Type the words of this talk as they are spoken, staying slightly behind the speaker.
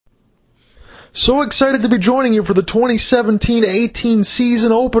So excited to be joining you for the 2017-18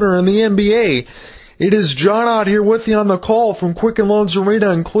 season opener in the NBA. It is John out here with you on the call from Quicken Loans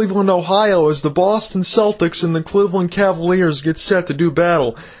Arena in Cleveland, Ohio, as the Boston Celtics and the Cleveland Cavaliers get set to do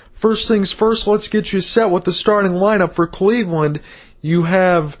battle. First things first, let's get you set with the starting lineup for Cleveland. You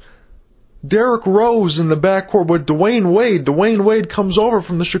have Derrick Rose in the backcourt with Dwayne Wade. Dwayne Wade comes over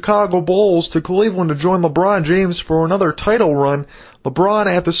from the Chicago Bulls to Cleveland to join LeBron James for another title run. LeBron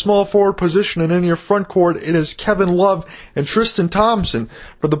at the small forward position, and in your front court it is Kevin Love and Tristan Thompson.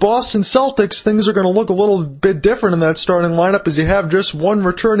 For the Boston Celtics, things are going to look a little bit different in that starting lineup as you have just one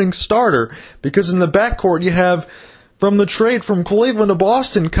returning starter, because in the backcourt you have, from the trade from Cleveland to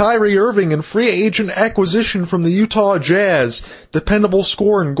Boston, Kyrie Irving, and free agent acquisition from the Utah Jazz, dependable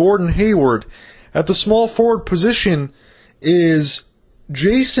scorer in Gordon Hayward. At the small forward position is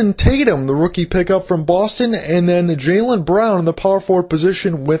Jason Tatum, the rookie pickup from Boston, and then Jaylen Brown in the power forward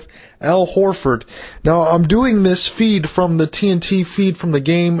position with Al Horford. Now, I'm doing this feed from the TNT feed from the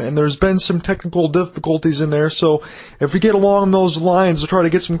game, and there's been some technical difficulties in there, so if we get along those lines, we'll try to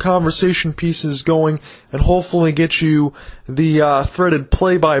get some conversation pieces going and hopefully get you the threaded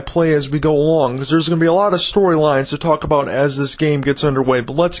play-by-play as we go along, because there's going to be a lot of storylines to talk about as this game gets underway.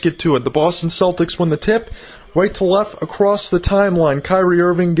 But let's get to it. The Boston Celtics win the tip. Right to left across the timeline, Kyrie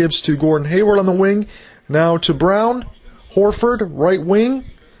Irving gives to Gordon Hayward on the wing. Now to Brown, Horford, right wing,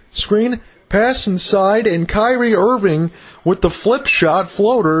 screen, pass inside, and Kyrie Irving with the flip shot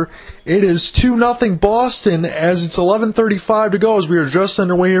floater. It is 2-0 Boston as it's 11:35 to go as we are just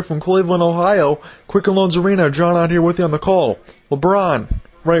underway here from Cleveland, Ohio. Quicken Loans Arena, John out here with you on the call. LeBron,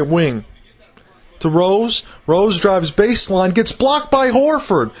 right wing. To Rose. Rose drives baseline, gets blocked by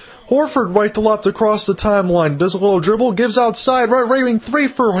Horford. Horford right to left across the timeline, does a little dribble, gives outside, right wing three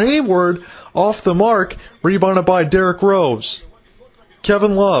for Hayward, off the mark, rebounded by Derrick Rose.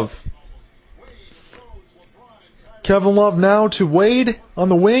 Kevin Love. Kevin Love now to Wade on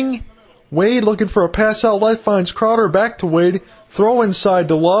the wing. Wade looking for a pass outlet, finds Crowder, back to Wade, throw inside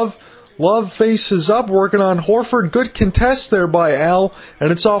to Love. Love faces up, working on Horford. Good contest there by Al,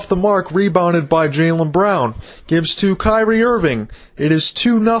 and it's off the mark, rebounded by Jaylen Brown. Gives to Kyrie Irving. It is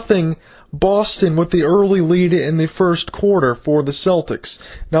 2-0 Boston with the early lead in the first quarter for the Celtics.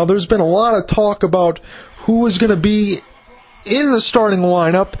 Now, there's been a lot of talk about who is going to be in the starting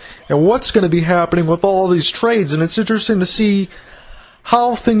lineup and what's going to be happening with all of these trades, and it's interesting to see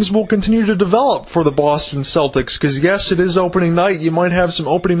how things will continue to develop for the Boston Celtics, because yes, it is opening night. You might have some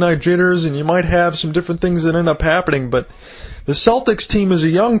opening night jitters, and you might have some different things that end up happening, but the Celtics team is a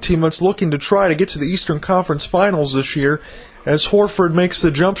young team that's looking to try to get to the Eastern Conference Finals this year. As Horford makes the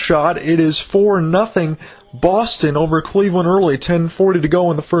jump shot, it is 4-0 Boston over Cleveland early, 10:40 to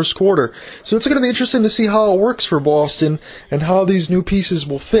go in the first quarter. So it's going to be interesting to see how it works for Boston and how these new pieces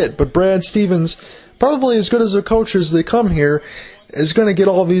will fit, but Brad Stevens, probably as good as a coach as they come here, is going to get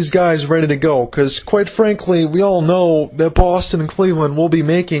all these guys ready to go, because quite frankly, we all know that Boston and Cleveland will be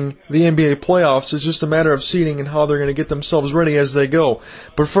making the NBA playoffs. It's just a matter of seeding and how they're going to get themselves ready as they go.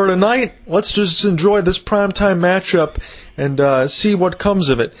 But for tonight, let's just enjoy this primetime matchup and see what comes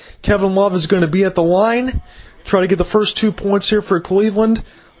of it. Kevin Love is going to be at the line, try to get the first 2 points here for Cleveland.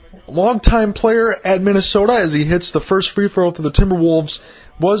 Longtime player at Minnesota as he hits the first free throw for the Timberwolves.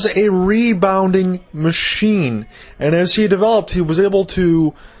 Was a rebounding machine, and as he developed, he was able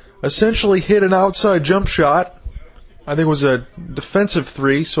to essentially hit an outside jump shot. I think it was a defensive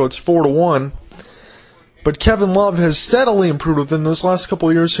three, so it's 4-1. But Kevin Love has steadily improved within this last couple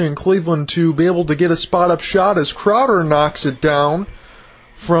of years here in Cleveland to be able to get a spot-up shot as Crowder knocks it down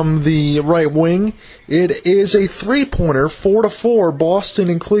from the right wing. It is a three-pointer, 4-4, Boston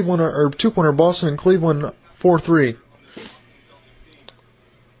and Cleveland, or two-pointer, Boston and Cleveland, 4-3.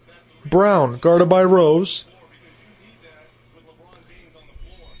 Brown, guarded by Rose.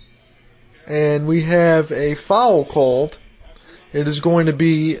 And we have a foul called. It is going to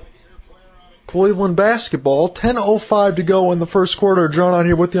be Cleveland basketball. 10:05 to go in the first quarter. John out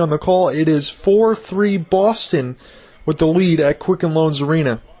here with you on the call. It is 4-3 Boston with the lead at Quicken Loans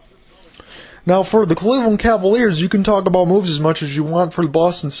Arena. Now, for the Cleveland Cavaliers, you can talk about moves as much as you want for the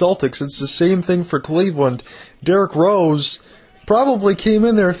Boston Celtics. It's the same thing for Cleveland. Derrick Rose probably came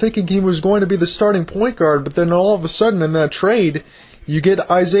in there thinking he was going to be the starting point guard, but then all of a sudden in that trade, you get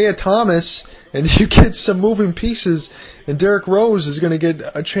Isaiah Thomas and you get some moving pieces, and Derrick Rose is going to get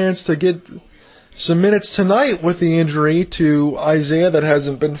a chance to get some minutes tonight with the injury to Isaiah that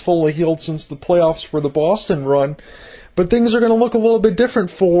hasn't been fully healed since the playoffs for the Boston run. But things are going to look a little bit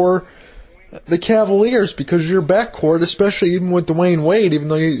different for the Cavaliers because your backcourt, especially even with Dwayne Wade, even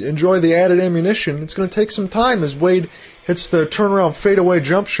though you enjoy the added ammunition, it's going to take some time as Wade hits the turnaround fadeaway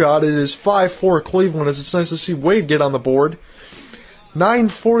jump shot. It is 5-4 Cleveland, as it's nice to see Wade get on the board.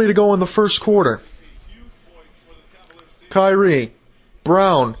 9:40 to go in the first quarter. Kyrie,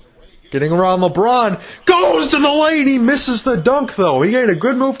 Brown, getting around LeBron, goes to the lane. He misses the dunk, though. He made a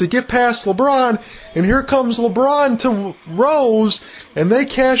good move to get past LeBron, and here comes LeBron to Rose, and they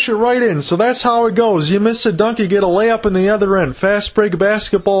cash it right in. So that's how it goes. You miss a dunk, you get a layup in the other end. Fast break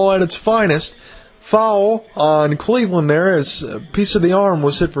basketball at its finest. Foul on Cleveland there, as a piece of the arm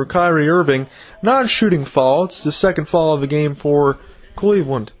was hit for Kyrie Irving. Non-shooting foul. It's the second foul of the game for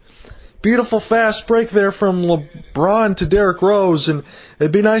Cleveland. Beautiful fast break there from LeBron to Derrick Rose, and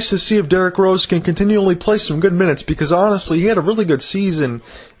it'd be nice to see if Derrick Rose can continually play some good minutes, because honestly, he had a really good season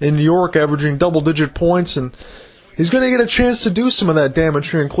in New York, averaging double-digit points, and he's going to get a chance to do some of that damage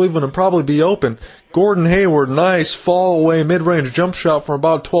here in Cleveland and probably be open. Gordon Hayward, nice fall-away mid-range jump shot from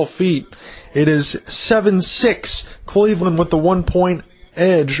about 12 feet. It is 7-6, Cleveland with the 1-point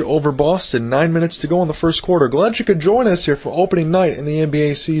edge over Boston. 9 minutes to go in the first quarter. Glad you could join us here for opening night in the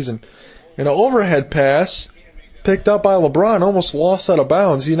NBA season. An overhead pass picked up by LeBron, almost lost out of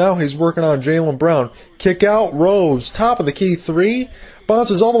bounds. Now he's working on Jaylen Brown. Kick out, Rose, top of the key three.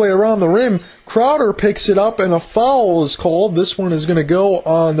 Bounces all the way around the rim. Crowder picks it up, and a foul is called. This one is going to go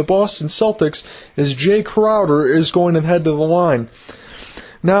on the Boston Celtics, as Jay Crowder is going to head to the line.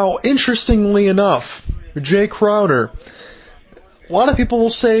 Now, interestingly enough, Jay Crowder, a lot of people will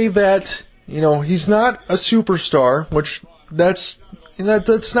say that, he's not a superstar, which that's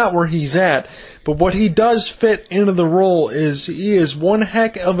not where he's at. But what he does fit into the role is he is one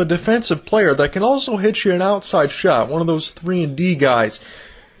heck of a defensive player that can also hit you an outside shot, one of those 3-and-D guys.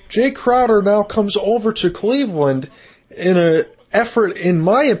 Jay Crowder now comes over to Cleveland in an effort, in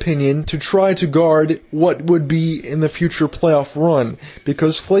my opinion, to try to guard what would be in the future playoff run,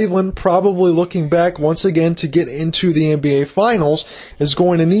 because Cleveland, probably looking back once again to get into the NBA Finals, is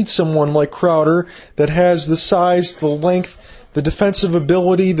going to need someone like Crowder that has the size, the length, the defensive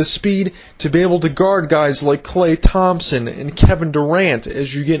ability, the speed to be able to guard guys like Klay Thompson and Kevin Durant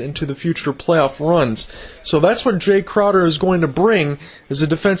as you get into the future playoff runs. So that's what Jay Crowder is going to bring, is a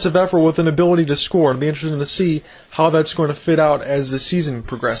defensive effort with an ability to score. It'll be interesting to see how that's going to fit out as the season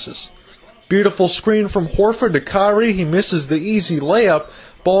progresses. Beautiful screen from Horford to Kyrie. He misses the easy layup.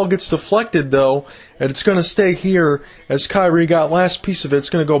 Ball gets deflected, though, and it's going to stay here as Kyrie got last piece of it. It's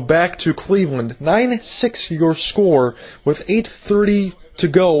going to go back to Cleveland. 9-6 your score with 8:30 to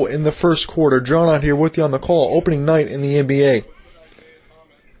go in the first quarter. John out here with you on the call. Opening night in the NBA.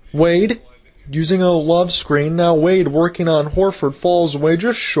 Wade using a love screen. Now Wade working on Horford. Falls away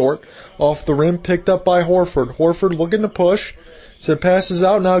just short off the rim. Picked up by Horford. Horford looking to push. So passes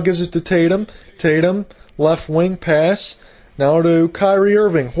out. Now gives it to Tatum. Tatum, left wing pass. Now to Kyrie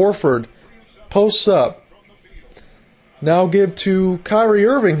Irving. Horford posts up. Now give to Kyrie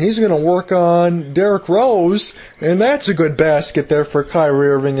Irving. He's going to work on Derrick Rose, and that's a good basket there for Kyrie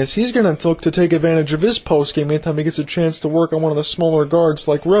Irving, as he's going to look to take advantage of his post game anytime he gets a chance to work on one of the smaller guards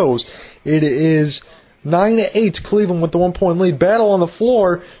like Rose. It is 9-8, Cleveland with the 1-point lead. Battle on the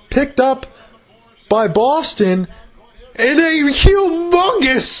floor, picked up by Boston, and a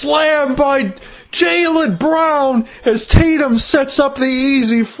humongous slam by Jaylen Brown as Tatum sets up the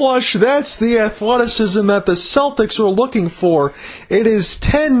easy flush. That's the athleticism that the Celtics were looking for. It is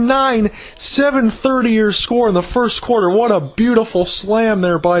 10-9, 7:30 your score in the first quarter. What a beautiful slam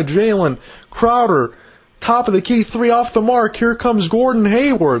there by Jaylen. Crowder, top of the key three off the mark. Here comes Gordon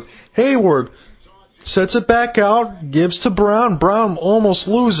Hayward. Hayward sets it back out, gives to Brown. Brown almost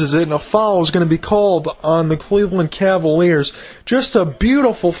loses it, and a foul is going to be called on the Cleveland Cavaliers. Just a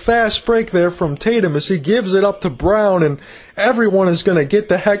beautiful fast break there from Tatum as he gives it up to Brown, and everyone is going to get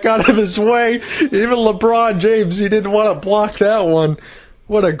the heck out of his way. Even LeBron James, he didn't want to block that one.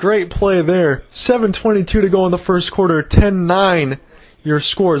 What a great play there. 7:22 to go in the first quarter, 10-9. Your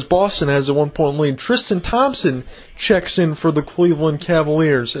scores. Boston has a 1-point lead. Tristan Thompson checks in for the Cleveland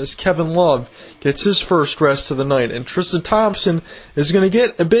Cavaliers as Kevin Love gets his first rest of the night. And Tristan Thompson is going to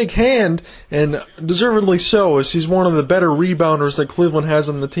get a big hand, and deservedly so, as he's one of the better rebounders that Cleveland has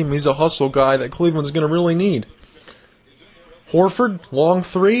on the team. He's a hustle guy that Cleveland's going to really need. Horford, long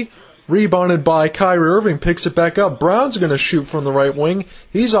three. Rebounded by Kyrie Irving, picks it back up. Brown's going to shoot from the right wing.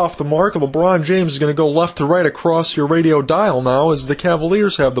 He's off the mark. LeBron James is going to go left to right across your radio dial now as the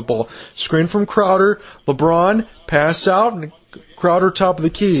Cavaliers have the ball. Screen from Crowder. LeBron, pass out, and Crowder top of the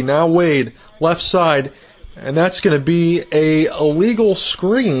key. Now Wade, left side. And that's going to be a illegal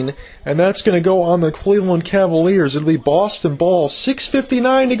screen, and that's going to go on the Cleveland Cavaliers. It'll be Boston ball.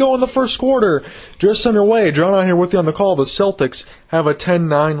 6:59 to go in the first quarter. Just underway. John out here with you on the call. The Celtics have a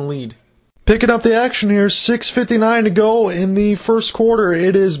 10-9 lead. Picking up the action here, 6:59 to go in the first quarter.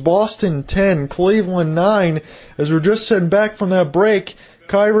 It is Boston 10, Cleveland 9. As we're just sitting back from that break,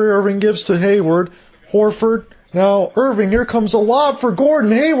 Kyrie Irving gives to Hayward. Horford. Now Irving, here comes a lob for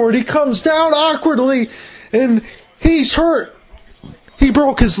Gordon Hayward. He comes down awkwardly, and he's hurt. He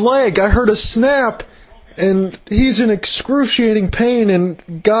broke his leg. I heard a snap, and he's in excruciating pain.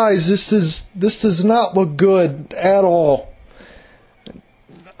 And guys, this does not look good at all.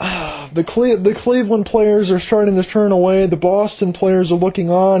 The Cleveland players are starting to turn away. The Boston players are looking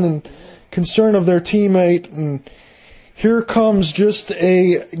on and concerned of their teammate. And here comes just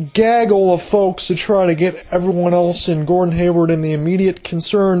a gaggle of folks to try to get everyone else and Gordon Hayward in the immediate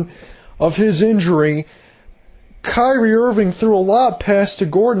concern of his injury. Kyrie Irving threw a lob pass to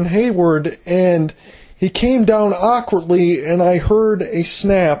Gordon Hayward, and he came down awkwardly, and I heard a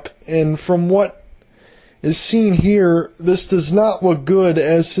snap. And from what is seen here, this does not look good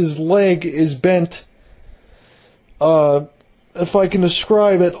as his leg is bent. If I can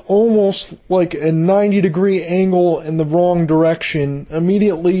describe it, almost like a 90-degree angle in the wrong direction.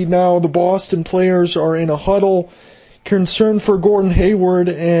 Immediately now the Boston players are in a huddle, concerned for Gordon Hayward,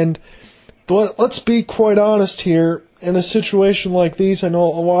 and let's be quite honest here. In a situation like these, I know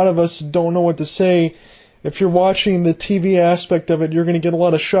a lot of us don't know what to say. If you're watching the TV aspect of it, you're going to get a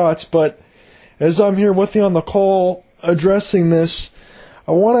lot of shots, but as I'm here with you on the call addressing this,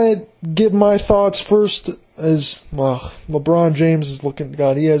 I want to give my thoughts first. As LeBron James is looking,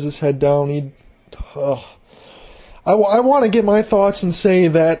 God, he has his head down. I want to get my thoughts and say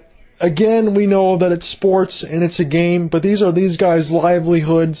that, again, we know that it's sports and it's a game, but these are these guys'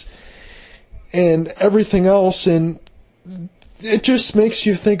 livelihoods and everything else, and it just makes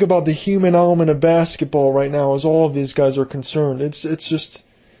you think about the human element of basketball right now as all of these guys are concerned. It's just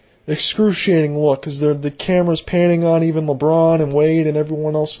excruciating look as the camera's panning on even LeBron and Wade and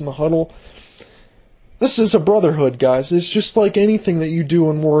everyone else in the huddle. This is a brotherhood, guys. It's just like anything that you do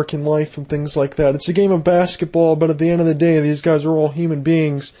in work and life and things like that. It's a game of basketball, but at the end of the day, these guys are all human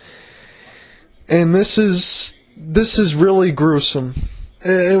beings. And this is really gruesome.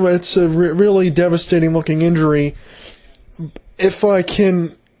 It's a really devastating looking injury. If I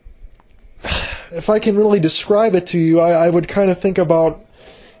can really describe it to you, I would kind of think about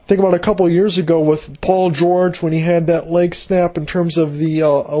a couple of years ago with Paul George when he had that leg snap in terms of the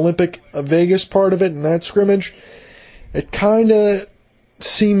Olympic Vegas part of it and that scrimmage. It kind of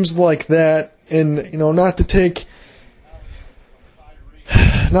seems like that, and not to take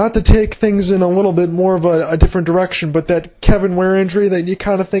things in a little bit more of a different direction, but that Kevin Ware injury that you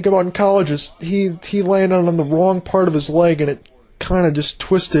kind of think about in college is he landed on the wrong part of his leg and it kind of just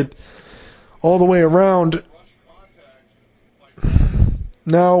twisted all the way around.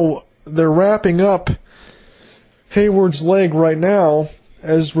 Now, they're wrapping up Hayward's leg right now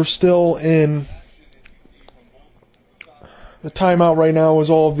as we're still in the timeout right now as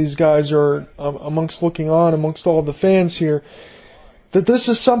all of these guys are amongst looking on, amongst all of the fans here. That this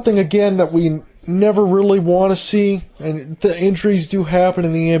is something, again, that we never really want to see. And the injuries do happen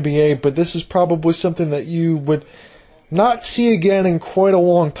in the NBA, but this is probably something that you would not see again in quite a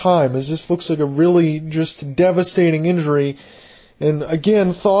long time, as this looks like a really just devastating injury. And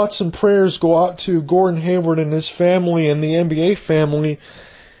again, thoughts and prayers go out to Gordon Hayward and his family and the NBA family.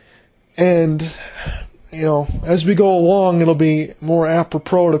 And, as we go along, it'll be more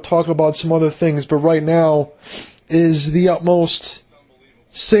apropos to talk about some other things. But right now is the utmost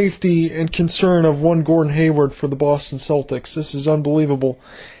safety and concern of one Gordon Hayward for the Boston Celtics. This is unbelievable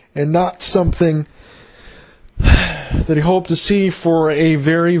and not something that he hoped to see for a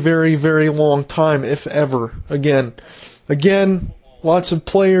very, very, very long time, if ever. Again, lots of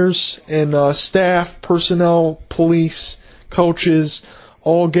players and staff, personnel, police, coaches,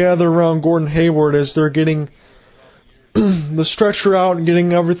 all gather around Gordon Hayward as they're getting the stretcher out and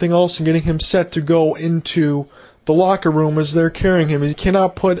getting everything else and getting him set to go into the locker room as they're carrying him. He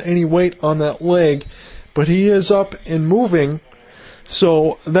cannot put any weight on that leg, but he is up and moving,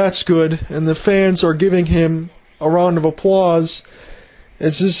 so that's good. And the fans are giving him a round of applause,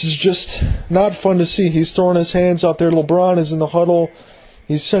 as this is just not fun to see. He's throwing his hands out there. LeBron is in the huddle.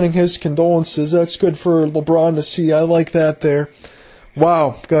 He's sending his condolences. That's good for LeBron to see. I like that there.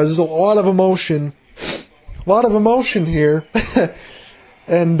 Wow, guys, there's a lot of emotion. A lot of emotion here.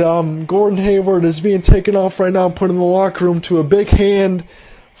 And Gordon Hayward is being taken off right now and put in the locker room to a big hand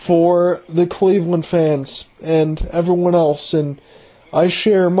for the Cleveland fans and everyone else. And I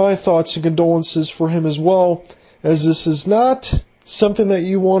share my thoughts and condolences for him as well, as this is not something that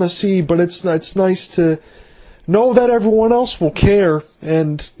you want to see, but it's nice to know that everyone else will care.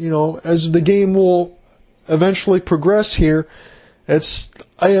 And, as the game will eventually progress here,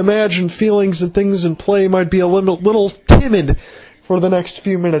 I imagine feelings and things in play might be a little timid for the next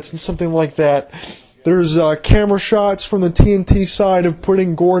few minutes and something like that. There's camera shots from the TNT side of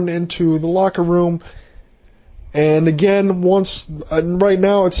putting Gordon into the locker room. And again, right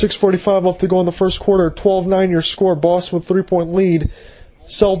now at 6:45 left to go in the first quarter, 12-9 your score, Boston with 3-point lead.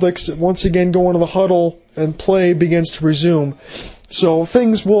 Celtics once again go into the huddle and play begins to resume. So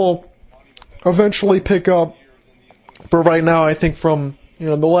things will eventually pick up. But right now, I think from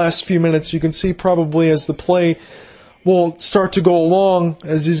the last few minutes, you can see probably as the play will start to go along,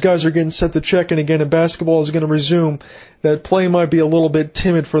 as these guys are getting set to check in again and basketball is going to resume, that play might be a little bit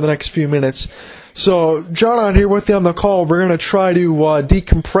timid for the next few minutes. So, John out here with you on the call. We're going to try to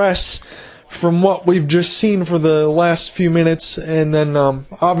decompress from what we've just seen for the last few minutes, and then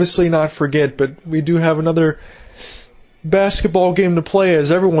obviously not forget, but we do have another basketball game to play,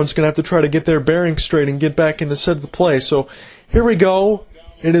 as everyone's going to have to try to get their bearings straight and get back into set of the play. So, here we go.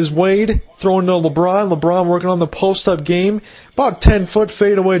 It is Wade throwing to LeBron. LeBron working on the post-up game. About 10-foot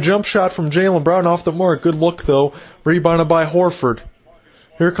fadeaway jump shot from Jaylen Brown off the mark. Good look, though. Rebounded by Horford.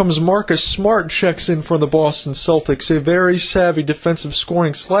 Here comes Marcus Smart, checks in for the Boston Celtics. A very savvy defensive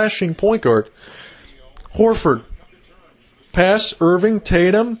scoring, slashing point guard. Horford. Pass, Irving,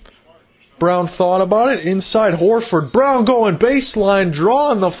 Tatum. Brown thought about it. Inside Horford. Brown going baseline,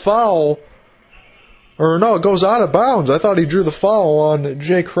 drawing the foul. Or no, it goes out of bounds. I thought he drew the foul on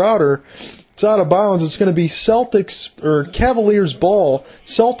Jay Crowder. It's out of bounds. It's going to be Cavaliers ball.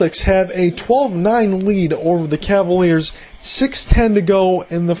 Celtics have a 12-9 lead over the Cavaliers. 6:10 to go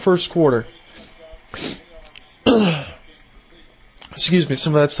in the first quarter. Excuse me,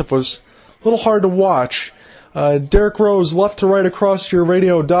 some of that stuff was a little hard to watch. Derrick Rose left to right across your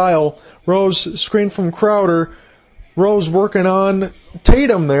radio dial. Rose screen from Crowder. Rose working on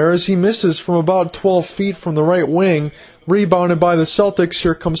Tatum there as he misses from about 12 feet from the right wing. Rebounded by the Celtics.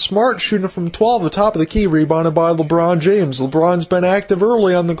 Here comes Smart shooting from 12, the top of the key. Rebounded by LeBron James. LeBron's been active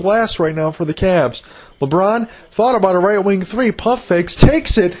early on the glass right now for the Cavs. LeBron thought about a right wing three. Puff fakes.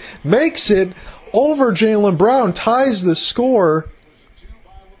 Takes it. Makes it. Over Jaylen Brown. Ties the score.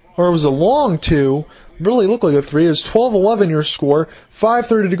 Or it was a long two. Really looked like a three. It's 12-11 your score.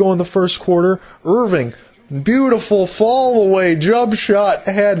 5:30 to go in the first quarter. Irving. Beautiful fall-away jump shot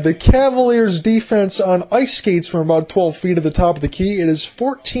had the Cavaliers' defense on ice skates from about 12 feet at the top of the key. It is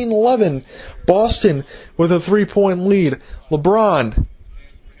 14-11. Boston with a 3-point lead. LeBron.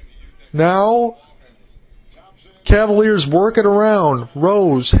 Now, Cavaliers work it around.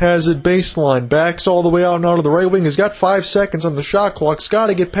 Rose has it baseline. Backs all the way out and out of the right wing. He's got 5 seconds on the shot clock. He's got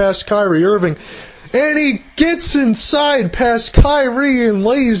to get past Kyrie Irving. And he gets inside past Kyrie and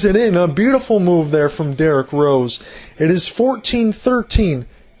lays it in. A beautiful move there from Derrick Rose. It is 14-13.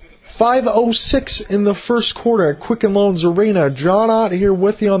 5:06 in the first quarter at Quicken Loans Arena. John Ott here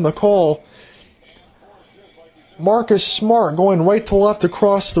with you on the call. Marcus Smart going right to left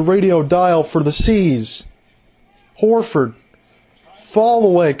across the radio dial for the C's. Horford. Fall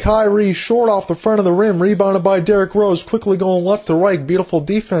away. Kyrie short off the front of the rim. Rebounded by Derrick Rose. Quickly going left to right. Beautiful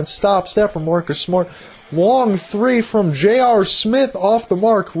defense. Stops that from Marcus Smart. Long three from J.R. Smith off the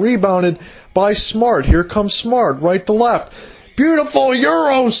mark. Rebounded by Smart. Here comes Smart. Right to left. Beautiful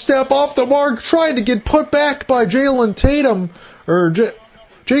Euro step off the mark. Trying to get put back by Jason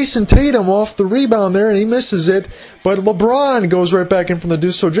Tatum off the rebound there, and he misses it. But LeBron goes right back in from the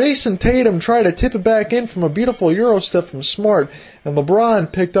deuce. So Jason Tatum tried to tip it back in from a beautiful Euro step from Smart, and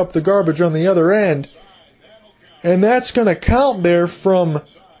LeBron picked up the garbage on the other end. And that's going to count there from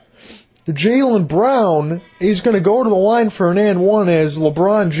Jaylen Brown. He's going to go to the line for an and one as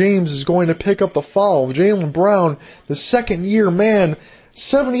LeBron James is going to pick up the foul. Jaylen Brown, the second-year man,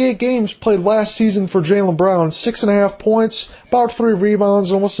 78 games played last season for Jaylen Brown, 6.5 points, about 3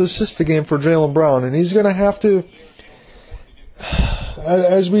 rebounds, almost an assist a game for Jaylen Brown. And he's going to have to,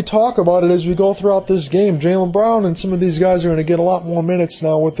 as we talk about it, as we go throughout this game, Jaylen Brown and some of these guys are going to get a lot more minutes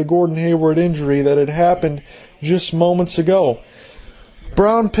now with the Gordon Hayward injury that had happened just moments ago.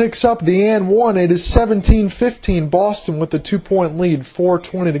 Brown picks up the and one. It is 17-15. Boston with the 2-point lead,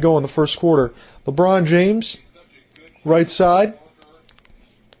 4:20 to go in the first quarter. LeBron James, right side.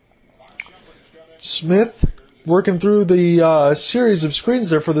 Smith working through the series of screens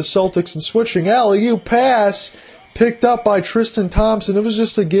there for the Celtics and switching. Alley-oop pass picked up by Tristan Thompson. It was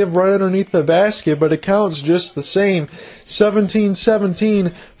just a give right underneath the basket, but it counts just the same.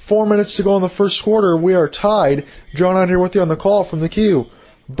 17-17, 4 minutes to go in the first quarter. We are tied. John out here with you on the call from the queue.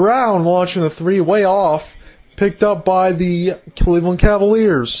 Brown launching the three way off, picked up by the Cleveland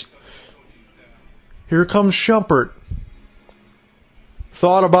Cavaliers. Here comes Shumpert.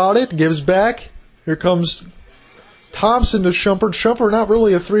 Thought about it, gives back. Here comes Thompson to Shumpert. Shumpert not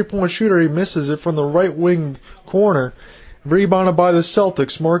really a three-point shooter. He misses it from the right wing corner. Rebounded by the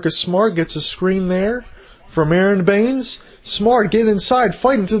Celtics. Marcus Smart gets a screen there from Aaron Baines. Smart getting inside,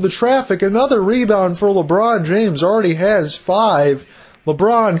 fighting through the traffic. Another rebound for LeBron James. Already has 5.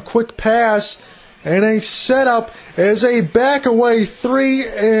 LeBron, quick pass, and a setup as a back-away 3,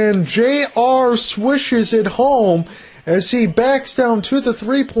 and JR swishes it home as he backs down to the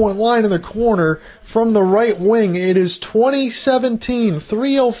three-point line in the corner from the right wing. It is 20-17,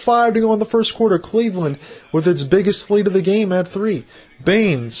 3:05 to go in the first quarter. Cleveland with its biggest lead of the game at 3.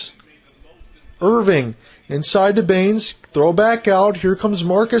 Baines, Irving, inside to Baines, throw back out. Here comes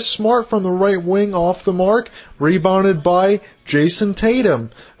Marcus Smart from the right wing, off the mark, rebounded by Jason Tatum.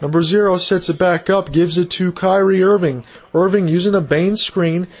 Number 0 sets it back up, gives it to Kyrie Irving. Irving using a Baines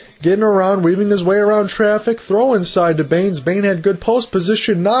screen, getting around, weaving his way around traffic, throw inside to Baines. Baines had good post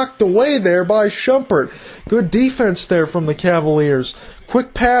position, knocked away there by Shumpert. Good defense there from the Cavaliers.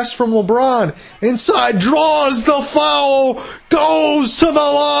 Quick pass from LeBron, inside, draws the foul, goes to the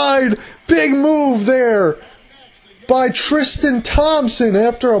line. Big move there by Tristan Thompson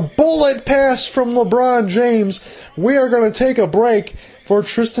after a bullet pass from LeBron James. We are going to take a break for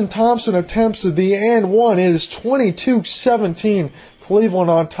Tristan Thompson attempts the and one. It is 22-17. Cleveland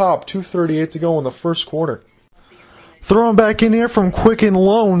on top. 2:38 to go in the first quarter. Throwing back in here from Quicken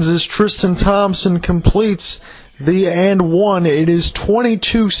Loans as Tristan Thompson completes the and one. It is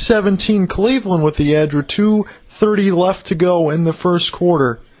 22-17 Cleveland with the edge with 2:30 left to go in the first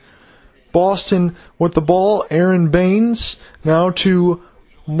quarter. Boston with the ball. Aaron Baines now to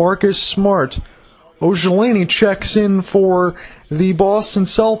Marcus Smart. Ojolani checks in for the Boston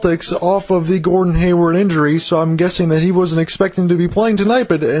Celtics off of the Gordon Hayward injury, so I'm guessing that he wasn't expecting to be playing tonight,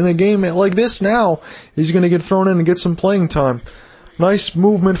 but in a game like this now, he's going to get thrown in and get some playing time. Nice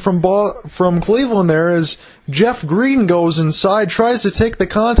movement from Cleveland there as Jeff Green goes inside, tries to take the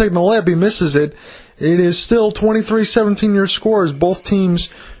contact in the layup, he misses it. It is still 23-17 your score as both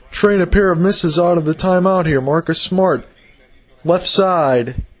teams trade a pair of misses out of the timeout here. Marcus Smart, left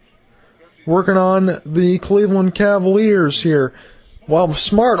side, working on the Cleveland Cavaliers here. While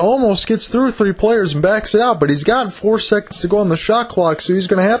Smart almost gets through 3 players and backs it out, but he's got 4 seconds to go on the shot clock, so he's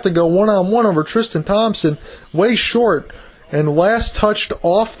going to have to go one-on-one over Tristan Thompson, way short, and last touched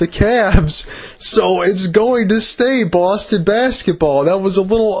off the Cavs, so it's going to stay Boston basketball. That was a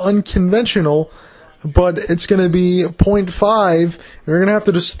little unconventional, but it's going to be 0.5. You're going to have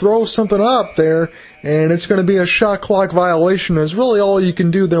to just throw something up there, and it's going to be a shot clock violation. It's really all you can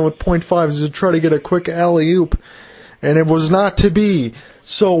do there with 0.5 is to try to get a quick alley-oop, and it was not to be.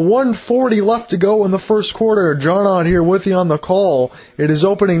 So 1:40 left to go in the first quarter. John out here with you on the call. It is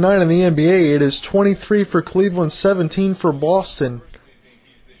opening night in the NBA. It is 23 for Cleveland, 17 for Boston.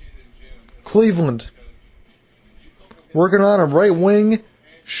 Cleveland working on a right wing,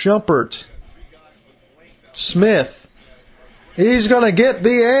 Shumpert. Smith, he's going to get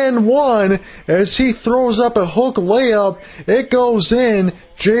the and one as he throws up a hook layup. It goes in.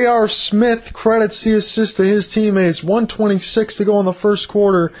 J.R. Smith credits the assist to his teammates. 1:26 to go in the first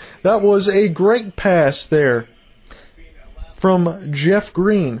quarter. That was a great pass there from Jeff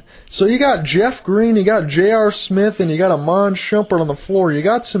Green. So you got Jeff Green, you got J.R. Smith, and you got Amon Shumpert on the floor. You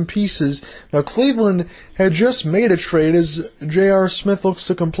got some pieces. Now Cleveland had just made a trade as J.R. Smith looks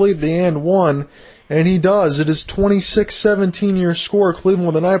to complete the and one. And he does. It is 26-17 your score. Cleveland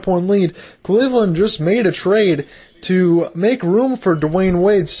with a 9-point lead. Cleveland just made a trade to make room for Dwayne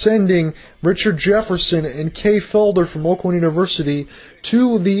Wade, sending Richard Jefferson and Kay Felder from Oakland University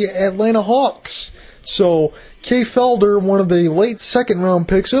to the Atlanta Hawks. So Kay Felder, one of the late second-round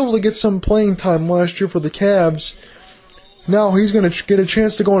picks, able to get some playing time last year for the Cavs. Now he's going to get a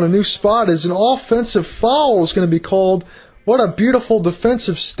chance to go in a new spot as an offensive foul is going to be called. What a beautiful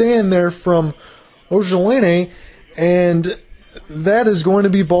defensive stand there from Ojolani, and that is going to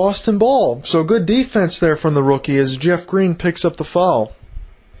be Boston ball. So good defense there from the rookie as Jeff Green picks up the foul.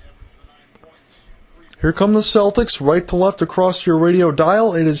 Here come the Celtics, right to left across your radio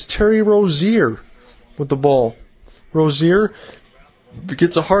dial. It is Terry Rozier with the ball. Rozier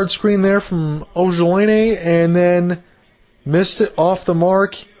gets a hard screen there from Ojolani and then missed it off the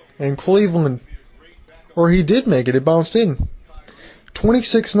mark, and Cleveland, or he did make it, it bounced in.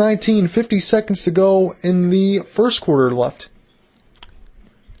 26-19, 50 seconds to go in the first quarter left.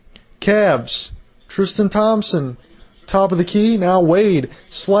 Cavs, Tristan Thompson top of the key. Now Wade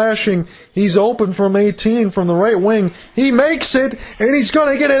slashing. He's open from 18 from the right wing. He makes it, and he's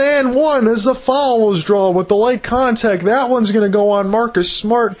going to get an and one as the foul was drawn with the light contact. That one's going to go on Marcus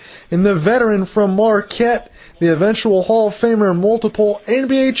Smart, and the veteran from Marquette, the eventual Hall of Famer and multiple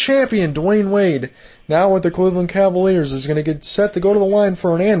NBA champion Dwayne Wade, now with the Cleveland Cavaliers, is going to get set to go to the line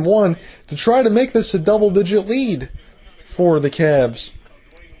for an and one to try to make this a double-digit lead for the Cavs.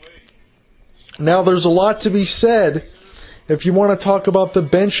 Now, there's a lot to be said if you want to talk about the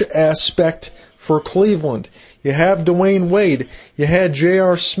bench aspect for Cleveland. You have Dwayne Wade. You had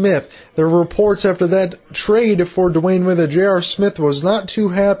J.R. Smith. There were reports after that trade for Dwayne Wade that J.R. Smith was not too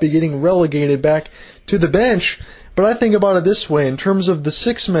happy getting relegated back to the bench. But I think about it this way, in terms of the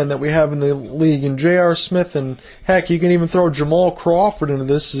six men that we have in the league, and J.R. Smith, and heck, you can even throw Jamal Crawford into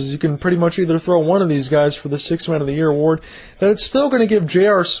this, as you can pretty much either throw one of these guys for the Sixth Man of the Year award, that it's still going to give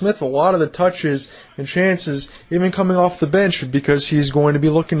J.R. Smith a lot of the touches and chances, even coming off the bench, because he's going to be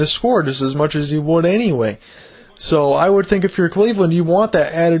looking to score just as much as he would anyway. So I would think if you're Cleveland, you want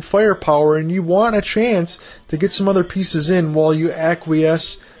that added firepower, and you want a chance to get some other pieces in while you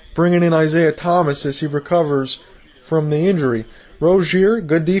acquiesce, bringing in Isaiah Thomas as he recovers from the injury. Rozier,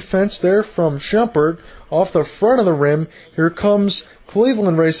 good defense there from Shumpert off the front of the rim. Here comes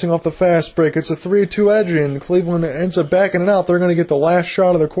Cleveland racing off the fast break. It's a 3-2 edge, and Cleveland ends up backing it out. They're going to get the last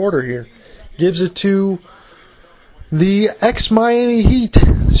shot of the quarter here. Gives it to the ex-Miami Heat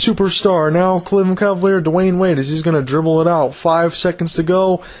superstar, now Cleveland Cavalier, Dwayne Wade, as he's going to dribble it out. 5 seconds to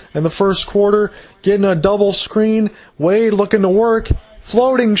go in the first quarter. Getting a double screen. Wade looking to work.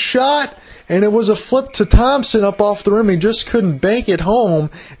 Floating shot. And it was a flip to Thompson up off the rim. He just couldn't bank it home.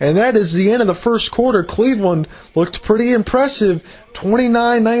 And that is the end of the first quarter. Cleveland looked pretty impressive.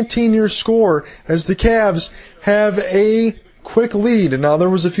 29-19 your score as the Cavs have a quick lead. Now, there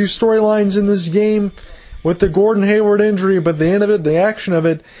was a few storylines in this game with the Gordon Hayward injury, but the end of it, the action of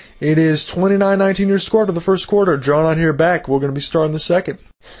it, it is 29-19 your score to the first quarter. John out here back. We're going to be starting the second.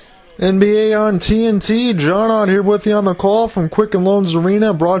 NBA on TNT, John out here with you on the call from Quicken Loans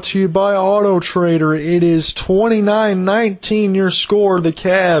Arena, brought to you by Auto Trader. It is 29-19 your score. The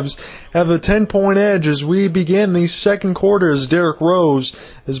Cavs have the 10-point edge as we begin the second quarter, as Derrick Rose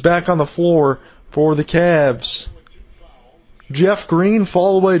is back on the floor for the Cavs. Jeff Green,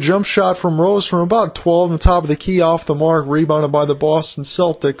 fall-away jump shot from Rose from about 12 on the top of the key, off the mark, rebounded by the Boston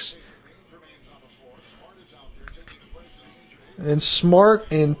Celtics. And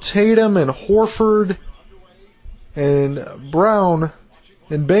Smart and Tatum and Horford and Brown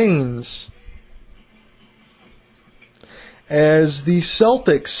and Baines, as the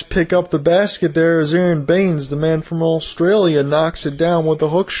Celtics pick up the basket there, as Aaron Baines, the man from Australia, knocks it down with a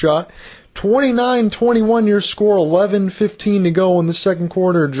hook shot. 29-21 your score, 11:15 to go in the second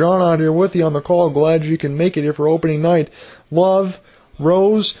quarter. John out here with you on the call. Glad you can make it here for opening night. Love,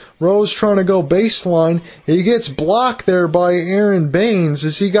 Rose trying to go baseline. He gets blocked there by Aaron Baines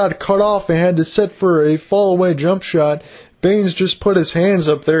as he got cut off and had to set for a fall-away jump shot. Baines just put his hands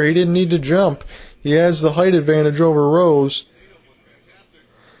up there. He didn't need to jump. He has the height advantage over Rose.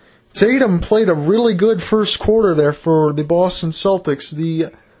 Tatum played a really good first quarter there for the Boston Celtics.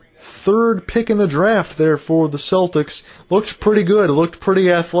 The third pick in the draft there for the Celtics. Looked pretty good, looked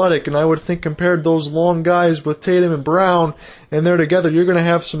pretty athletic, and I would think compared those long guys with Tatum and Brown, and they're together, you're going to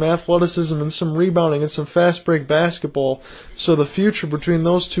have some athleticism and some rebounding and some fast break basketball. So the future between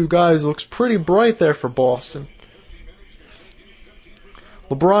those two guys looks pretty bright there for Boston.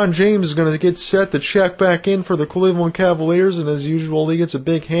 LeBron James is going to get set to check back in for the Cleveland Cavaliers, and as usual, he gets a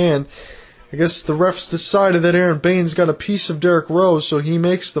big hand. I guess the refs decided that Aaron Baines got a piece of Derrick Rose, so he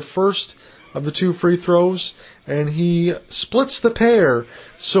makes the first of the 2 free throws, and he splits the pair.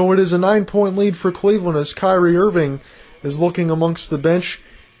 So it is a 9-point lead for Cleveland as Kyrie Irving is looking amongst the bench.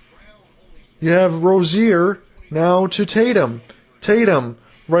 You have Rozier now to Tatum. Tatum,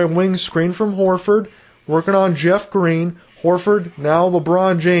 right wing screen from Horford, working on Jeff Green. Horford, now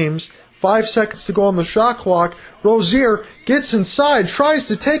LeBron James. 5 seconds to go on the shot clock. Rozier gets inside, tries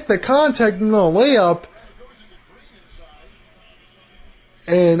to take the contact in the layup.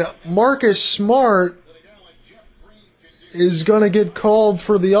 And Marcus Smart is going to get called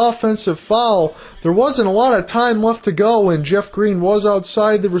for the offensive foul. There wasn't a lot of time left to go, and Jeff Green was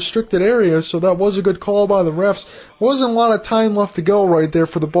outside the restricted area, so that was a good call by the refs. Wasn't a lot of time left to go right there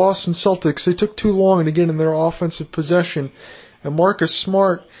for the Boston Celtics. They took too long to get in their offensive possession. And Marcus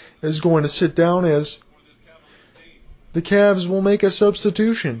Smart is going to sit down as the Cavs will make a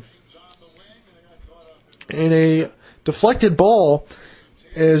substitution. And a deflected ball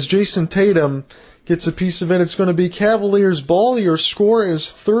as Jason Tatum gets a piece of it. It's going to be Cavaliers ball. Your score is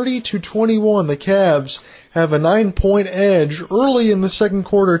 30-21. The Cavs have a 9-point edge early in the second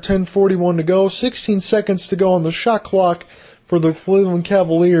quarter, 10:41 to go, 16 seconds to go on the shot clock for the Cleveland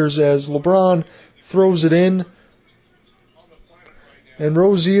Cavaliers as LeBron throws it in. And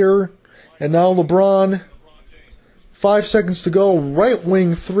Rozier, and now LeBron, 5 seconds to go, right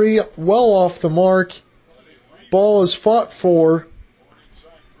wing three, well off the mark. Ball is fought for,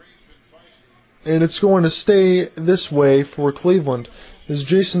 and it's going to stay this way for Cleveland, as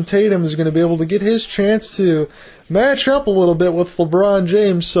Jason Tatum is going to be able to get his chance to match up a little bit with LeBron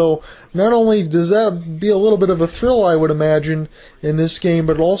James. So not only does that be a little bit of a thrill, I would imagine, in this game,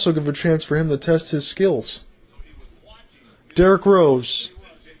 but it'll also give a chance for him to test his skills. Derrick Rose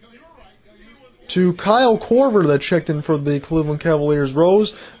to Kyle Korver that checked in for the Cleveland Cavaliers.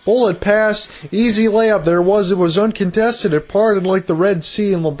 Rose, bullet pass, easy layup. It was uncontested. It parted like the Red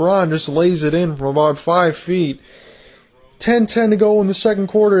Sea, and LeBron just lays it in from about 5 feet. 10:10 to go in the second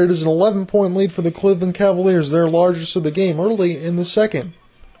quarter. It is an 11-point lead for the Cleveland Cavaliers, their largest of the game, early in the second.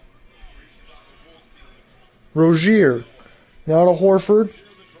 Rozier, now to Horford.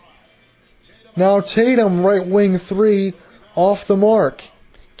 Now Tatum, right wing three, off the mark.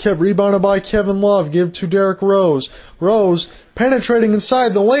 Kept rebounded by Kevin Love. Give to Derrick Rose. Rose penetrating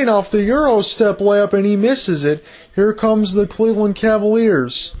inside the lane off the Euro step layup, and he misses it. Here comes the Cleveland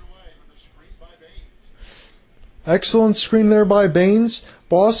Cavaliers. Excellent screen there by Baines.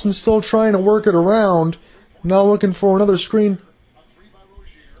 Boston still trying to work it around. Now looking for another screen.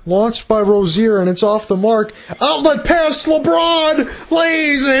 Launched by Rozier, and it's off the mark. Outlet pass, LeBron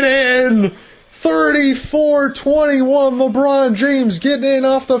lays it in. 34-21, LeBron James getting in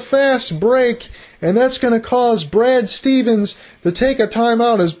off the fast break, and that's going to cause Brad Stevens to take a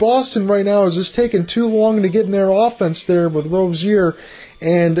timeout, as Boston right now is just taking too long to get in their offense there with Rozier,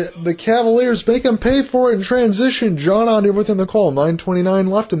 and the Cavaliers make them pay for it in transition. John on here within the call. 9:29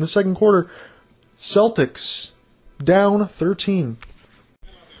 left in the second quarter. Celtics down 13.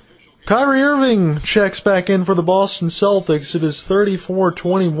 Kyrie Irving checks back in for the Boston Celtics. It is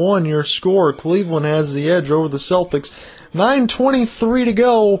 34-21 your score. Cleveland has the edge over the Celtics. 9:23 to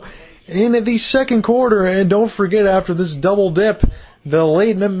go in the second quarter. And don't forget, after this double dip, the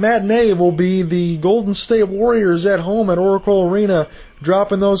late matinee will be the Golden State Warriors at home at Oracle Arena,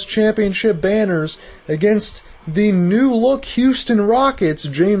 dropping those championship banners against the new-look Houston Rockets,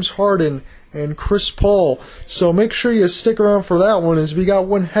 James Harden and Chris Paul. So make sure you stick around for that one, as we got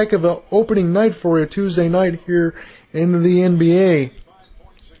one heck of an opening night for you Tuesday night here in the NBA.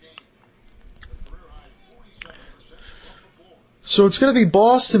 So it's going to be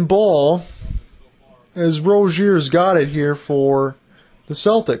Boston ball, as Rozier's got it here for the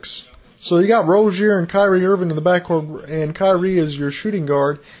Celtics. So you got Rozier and Kyrie Irving in the backcourt, and Kyrie is your shooting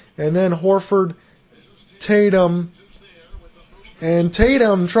guard, and then Horford, Tatum. And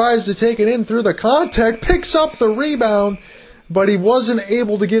Tatum tries to take it in through the contact, picks up the rebound, but he wasn't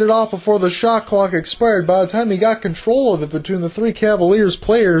able to get it off before the shot clock expired. By the time he got control of it between the three Cavaliers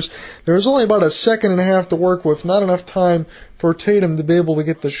players, there was only about a second and a half to work with, not enough time for Tatum to be able to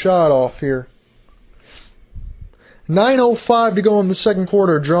get the shot off here. 9:05 to go in the second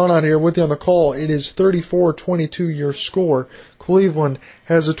quarter. John out here with you on the call. It is 34-22 your score. Cleveland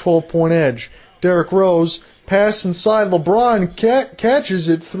has a 12-point edge. Derrick Rose, pass inside. LeBron catches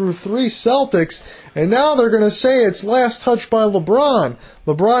it through three Celtics, and now they're going to say it's last touch by LeBron.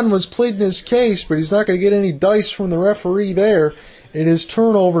 LeBron was pleading his case, but he's not going to get any dice from the referee there. It is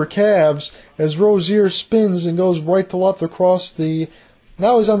turnover Cavs as Rozier spins and goes right to left across the...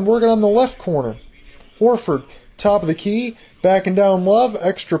 Now he's working on the left corner. Horford, top of the key, backing down Love,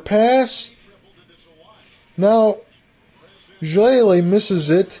 extra pass. Now Jalele misses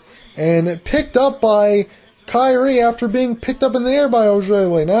it, and picked up by Kyrie after being picked up in the air by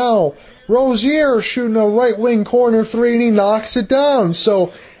Ojale. Now, Rozier shooting a right wing corner three, and he knocks it down.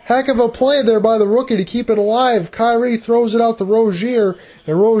 So, heck of a play there by the rookie to keep it alive. Kyrie throws it out to Rozier,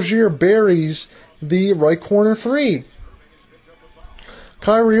 and Rozier buries the right corner three.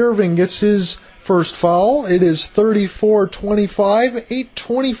 Kyrie Irving gets his first foul. It is 34-25,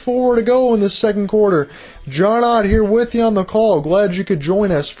 8:24 to go in the second quarter. John Ott here with you on the call. Glad you could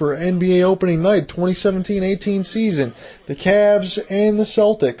join us for NBA opening night 2017-18 season. The Cavs and the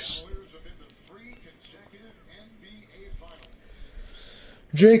Celtics.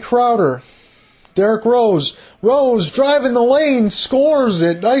 Jay Crowder, Derrick Rose. Rose driving the lane, scores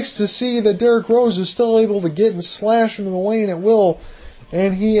it. Nice to see that Derrick Rose is still able to get and slash into the lane at will.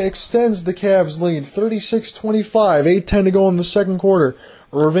 And he extends the Cavs' lead, 36-25, 8:10 to go in the second quarter.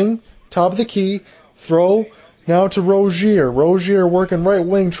 Irving, top of the key, throw, now to Rozier. Rozier working right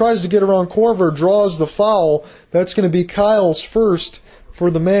wing, tries to get around Korver, draws the foul. That's going to be Kyle's first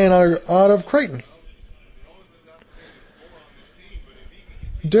for the man out of Creighton.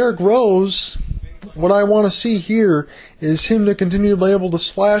 Derrick Rose, what I want to see here is him to continue to be able to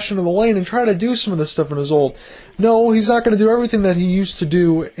slash into the lane and try to do some of this stuff in his old. No, he's not going to do everything that he used to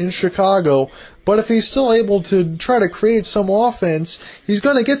do in Chicago, but if he's still able to try to create some offense, he's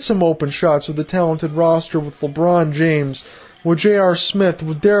going to get some open shots with the talented roster with LeBron James, with J.R. Smith,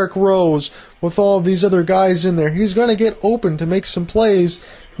 with Derrick Rose, with all of these other guys in there. He's going to get open to make some plays.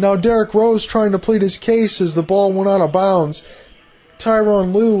 Now Derrick Rose trying to plead his case as the ball went out of bounds.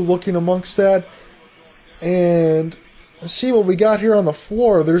 Tyronn Lue looking amongst that. And let's see what we got here on the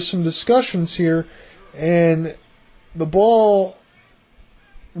floor. There's some discussions here. And the ball,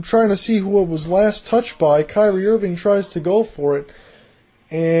 I'm trying to see who it was last touched by. Kyrie Irving tries to go for it.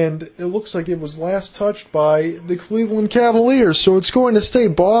 And it looks like it was last touched by the Cleveland Cavaliers. So it's going to stay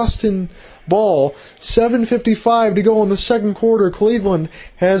Boston ball. 7:55 to go in the second quarter. Cleveland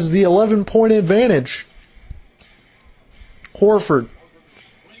has the 11-point advantage. Horford.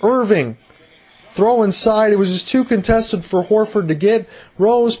 Irving. Throw inside. It was just too contested for Horford to get.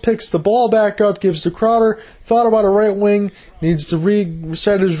 Rose picks the ball back up, gives to Crowder. Thought about a right wing. Needs to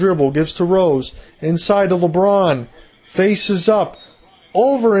reset his dribble. Gives to Rose. Inside to LeBron. Faces up.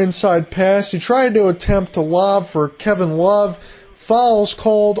 Over inside pass. He tried to attempt to lob for Kevin Love. Fouls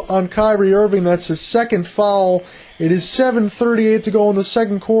called on Kyrie Irving. That's his second foul. It is 7:38 to go in the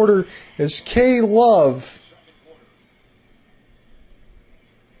second quarter as K. Love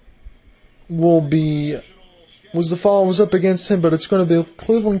the foul was up against him, but it's going to be the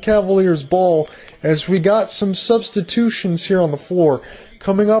Cleveland Cavaliers ball as we got some substitutions here on the floor.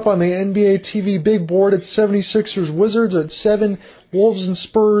 Coming up on the NBA TV big board, it's 76ers Wizards at 7, Wolves and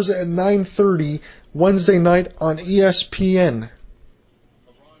Spurs at 9:30 Wednesday night on ESPN.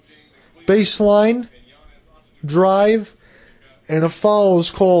 Baseline, drive, and a foul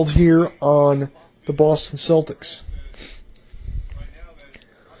is called here on the Boston Celtics.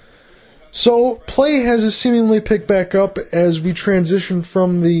 So, play has seemingly picked back up as we transition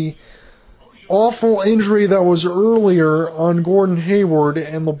from the awful injury that was earlier on Gordon Hayward,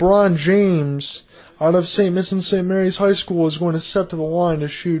 and LeBron James out of St. Vincent St. Mary's High School is going to step to the line to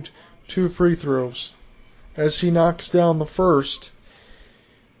shoot 2 free throws as he knocks down the first.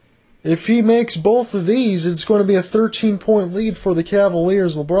 If he makes both of these, it's going to be a 13-point lead for the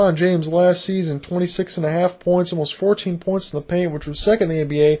Cavaliers. LeBron James last season, 26.5 points, almost 14 points in the paint, which was second in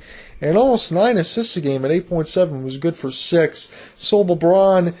the NBA, and almost 9 assists a game at 8.7, was good for 6. So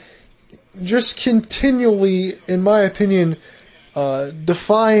LeBron just continually, in my opinion,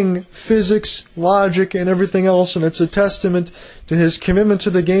 defying physics, logic, and everything else, and it's a testament to his commitment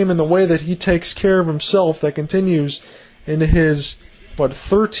to the game and the way that he takes care of himself that continues into his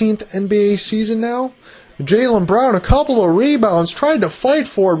 13th NBA season now? Jaylen Brown, a couple of rebounds, tried to fight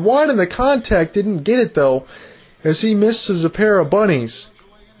for it, wide in the contact, didn't get it though, as he misses a pair of bunnies.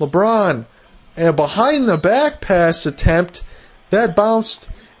 LeBron, a behind the back pass attempt, that bounced,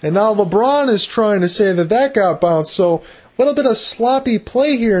 and now LeBron is trying to say that got bounced, so a little bit of sloppy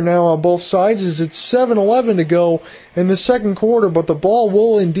play here now on both sides as it's 7:11 to go in the second quarter, but the ball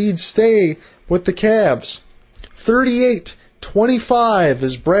will indeed stay with the Cavs. 38-25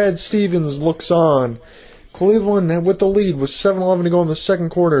 as Brad Stevens looks on. Cleveland with the lead with 7:11 to go in the second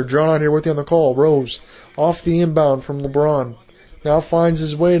quarter. John out here with you on the call. Rose off the inbound from LeBron. Now finds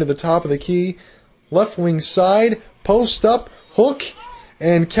his way to the top of the key. Left wing side. Post up. Hook.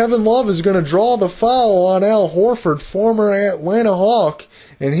 And Kevin Love is going to draw the foul on Al Horford, former Atlanta Hawk.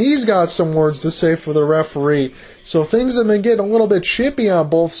 And he's got some words to say for the referee. So things have been getting a little bit chippy on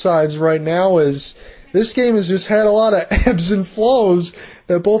both sides right now as this game has just had a lot of ebbs and flows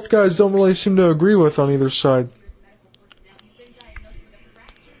that both guys don't really seem to agree with on either side.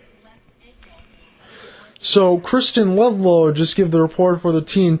 So Kristen Ledlow just gave the report for the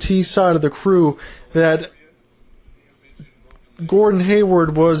TNT side of the crew that Gordon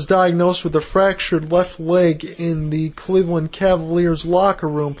Hayward was diagnosed with a fractured left leg in the Cleveland Cavaliers locker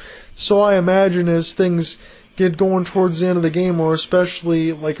room. So I imagine as things get going towards the end of the game, or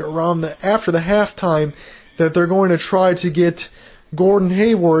especially like around after the halftime, that they're going to try to get Gordon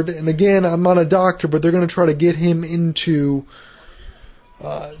Hayward, and again, I'm not a doctor, but they're going to try to get him into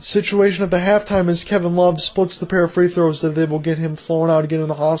situation at the halftime as Kevin Love splits the pair of free throws, that they will get him flown out, get in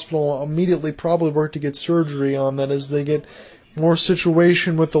the hospital, immediately probably work to get surgery on that as they get more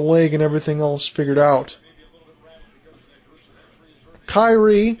situation with the leg and everything else figured out.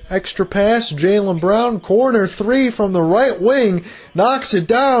 Kyrie, extra pass, Jaylen Brown, corner 3 from the right wing, knocks it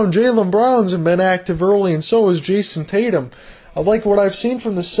down. Jaylen Brown's been active early, and so is Jason Tatum. I like what I've seen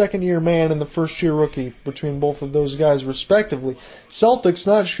from the second-year man and the first-year rookie between both of those guys, respectively. Celtics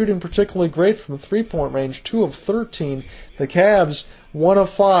not shooting particularly great from the three-point range, 2 of 13. The Cavs, 1 of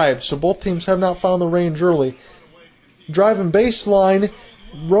 5, so both teams have not found the range early. Driving baseline,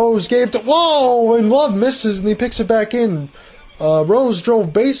 Rose gave to... Whoa! And Love misses, and he picks it back in. Rose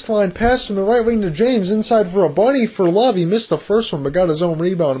drove baseline, passed from the right wing to James, inside for a bunny for Love. He missed the first one, but got his own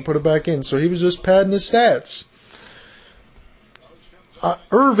rebound and put it back in, so he was just padding his stats.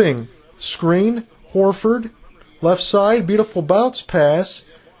 Irving, screen, Horford, left side, beautiful bounce pass.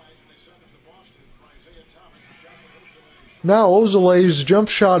 Now Ozele's jump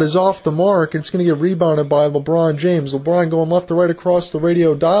shot is off the mark. It's going to get rebounded by LeBron James. LeBron going left to right across the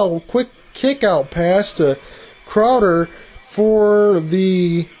radio dial. Quick kick out pass to Crowder for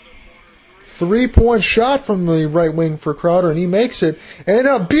the three-point shot from the right wing for Crowder, and he makes it. And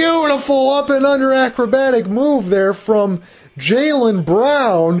a beautiful up and under acrobatic move there from Jaylen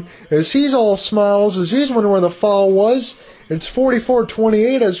Brown as he's all smiles, as he's wondering where the foul was. It's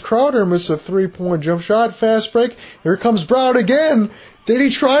 44-28 as Crowder missed a three-point jump shot. Fast break. Here comes Brown again. Did he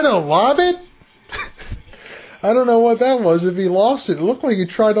try to lob it? I don't know what that was. If he lost it, it looked like he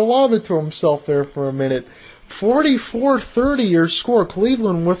tried to lob it to himself there for a minute. 44-30 your score.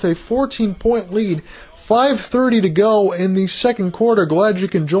 Cleveland with a 14-point lead. 5:30 to go in the second quarter. Glad you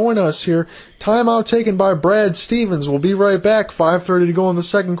can join us here. Timeout taken by Brad Stevens. We'll be right back. 5:30 to go in the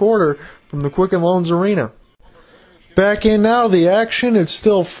second quarter from the Quicken Loans Arena. Back in now the action. It's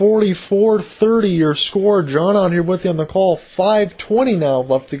still 44-30 your score. John out here with you on the call. 5:20 now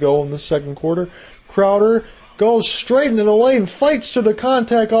left to go in the second quarter. Crowder goes straight into the lane, fights to the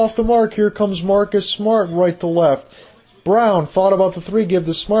contact off the mark. Here comes Marcus Smart right to left. Brown thought about the three, give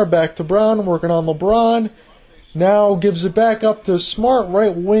the Smart back to Brown, working on LeBron. Now gives it back up to Smart,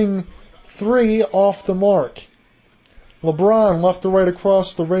 right wing three off the mark. LeBron left to right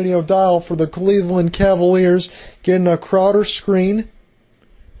across the radio dial for the Cleveland Cavaliers, getting a Crowder screen.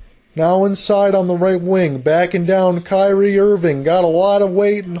 Now inside on the right wing, backing down Kyrie Irving. Got a lot of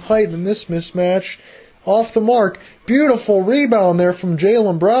weight and height in this mismatch. Off the mark. Beautiful rebound there from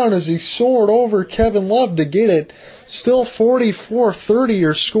Jaylen Brown as he soared over Kevin Love to get it. Still 44-30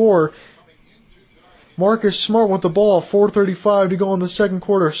 your score. Marcus Smart with the ball. 4:35 to go in the second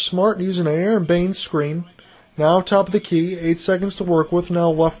quarter. Smart using an Aaron Baines screen. Now top of the key. 8 seconds to work with.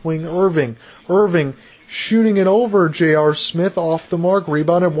 Now left wing Irving. Irving shooting it over J.R. Smith off the mark.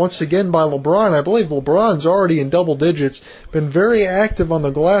 Rebounded once again by LeBron. I believe LeBron's already in double digits. Been very active on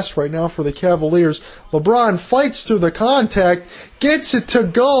the glass right now for the Cavaliers. LeBron fights through the contact. Gets it to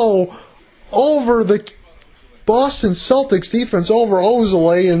go over the Boston Celtics defense over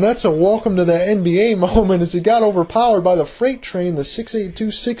Ozele. And that's a welcome to the NBA moment as he got overpowered by the freight train, the 6'8",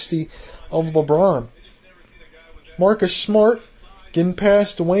 260 of LeBron. Marcus Smart getting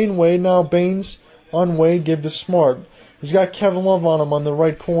past Dwayne Wade. Now Baines on Wade, give to Smart. He's got Kevin Love on him on the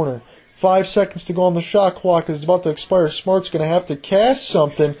right corner. 5 seconds to go on the shot clock. It's about to expire. Smart's going to have to cast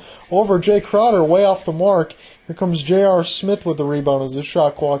something over Jay Crowder way off the mark. Here comes J.R. Smith with the rebound as the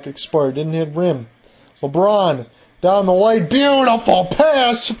shot clock expired. Didn't hit rim. LeBron down the lane. Beautiful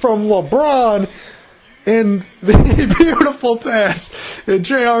pass from LeBron. And the beautiful pass. And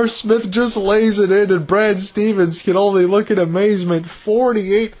J.R. Smith just lays it in, and Brad Stevens can only look in amazement.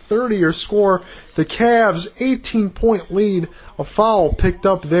 48-30 your score. The Cavs' 18-point lead. A foul picked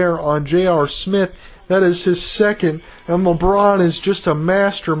up there on J.R. Smith. That is his second. And LeBron is just a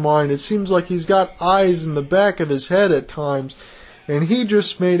mastermind. It seems like he's got eyes in the back of his head at times. And he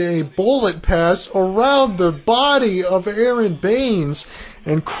just made a bullet pass around the body of Aaron Baines.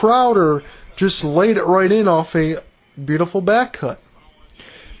 And Crowder just laid it right in off a beautiful back cut.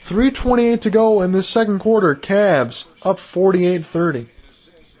 3:28 to go in this second quarter. Cavs up 48-30.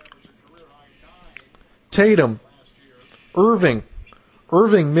 Tatum. Irving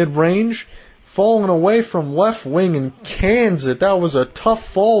mid-range. Falling away from left wing and cans it. That was a tough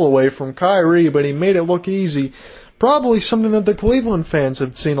fall away from Kyrie, but he made it look easy. Probably something that the Cleveland fans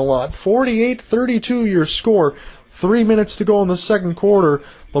have seen a lot. 48-32 your score. 3 minutes to go in the second quarter.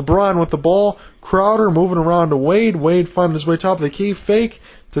 LeBron with the ball. Crowder moving around to Wade. Wade finding his way top of the key. Fake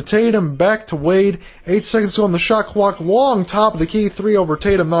to Tatum. Back to Wade. 8 seconds to go on the shot clock. Long top of the key. 3 over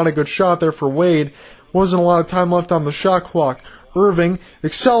Tatum. Not a good shot there for Wade. Wasn't a lot of time left on the shot clock. Irving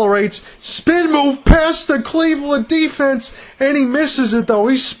accelerates. Spin move past the Cleveland defense. And he misses it though.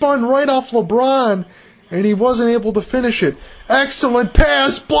 He spun right off LeBron. And he wasn't able to finish it. Excellent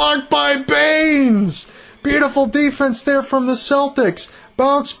pass. Blocked by Baines. Beautiful defense there from the Celtics.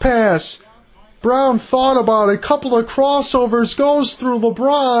 Bounce pass. Brown thought about it. Couple of crossovers. Goes through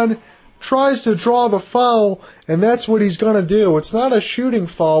LeBron. tries to draw the foul, and that's what he's going to do. It's not a shooting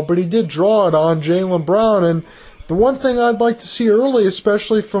foul, but he did draw it on Jaylen Brown, and the one thing I'd like to see early,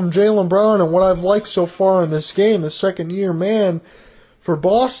 especially from Jaylen Brown and what I've liked so far in this game, the second-year man for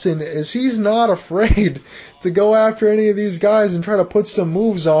Boston, is he's not afraid to go after any of these guys and try to put some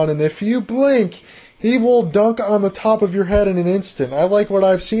moves on, and if you blink, he will dunk on the top of your head in an instant. I like what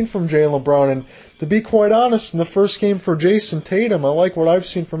I've seen from Jaylen Brown, and to be quite honest, in the first game for Jason Tatum, I like what I've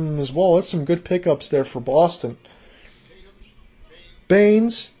seen from him as well. That's some good pickups there for Boston.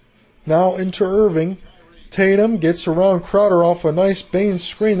 Baines, now into Irving. Tatum gets around Crowder off a nice Baines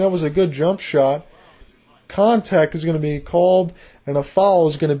screen. That was a good jump shot. Contact is going to be called, and a foul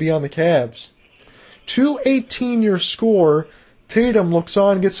is going to be on the Cavs. 2:18 your score. Tatum looks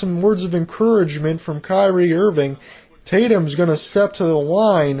on, gets some words of encouragement from Kyrie Irving. Tatum's going to step to the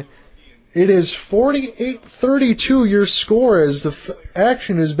line. It is 48-32 your score as the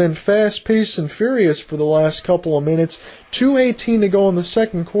action has been fast-paced and furious for the last couple of minutes. 2:18 to go in the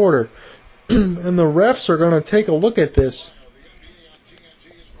second quarter. And the refs are going to take a look at this.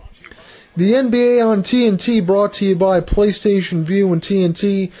 The NBA on TNT, brought to you by PlayStation Vue and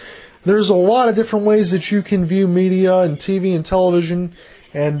TNT. There's a lot of different ways that you can view media and TV and television,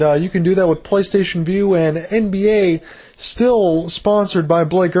 and you can do that with PlayStation Vue, and NBA still sponsored by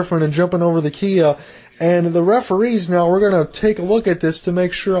Blake Griffin and jumping over the Kia. And the referees now, we're going to take a look at this to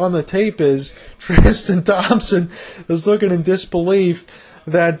make sure on the tape is Tristan Thompson is looking in disbelief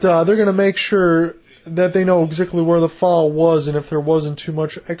that they're going to make sure that they know exactly where the foul was and if there wasn't too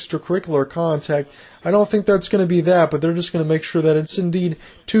much extracurricular contact. I don't think that's going to be that, but they're just going to make sure that it's indeed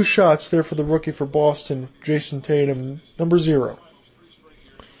 2 shots there for the rookie for Boston, Jason Tatum, number 0.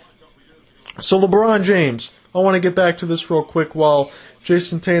 So LeBron James, I want to get back to this real quick while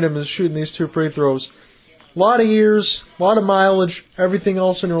Jason Tatum is shooting these 2 free throws. A lot of years, a lot of mileage, everything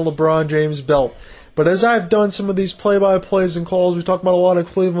else in your LeBron James belt. But as I've done some of these play-by-plays and calls, we talked about a lot of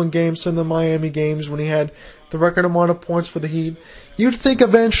Cleveland games and the Miami games when he had the record amount of points for the Heat. You'd think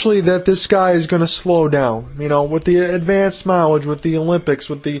eventually that this guy is going to slow down, with the advanced mileage, with the Olympics,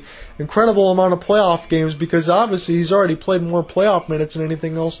 with the incredible amount of playoff games, because obviously he's already played more playoff minutes than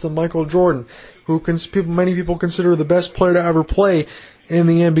anything else than Michael Jordan, who many people consider the best player to ever play in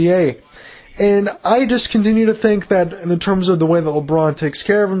the NBA. And I just continue to think that in terms of the way that LeBron takes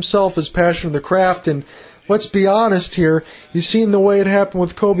care of himself, his passion of the craft, and let's be honest here, you've seen the way it happened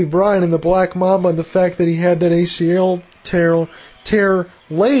with Kobe Bryant and the Black Mamba and the fact that he had that ACL tear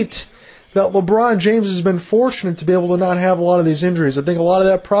late, that LeBron James has been fortunate to be able to not have a lot of these injuries. I think a lot of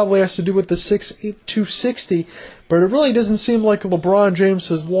that probably has to do with the 6'8", 260, but it really doesn't seem like LeBron James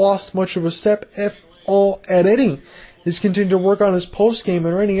has lost much of a step at any. He's continued to work on his post-game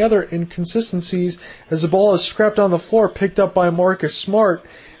or any other inconsistencies as the ball is scrapped on the floor, picked up by Marcus Smart,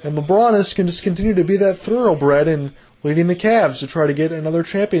 and LeBron can just continue to be that thoroughbred and leading the Cavs to try to get another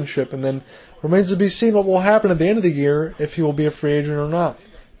championship. And then remains to be seen what will happen at the end of the year, if he will be a free agent or not.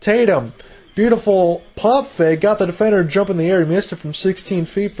 Tatum, beautiful pump fake, got the defender to jump in the air. He missed it from 16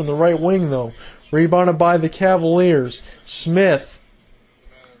 feet from the right wing, though. Rebounded by the Cavaliers. Smith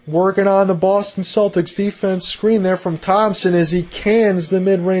working on the Boston Celtics defense screen there from Thompson as he cans the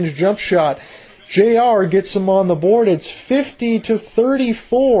mid-range jump shot. JR gets him on the board. It's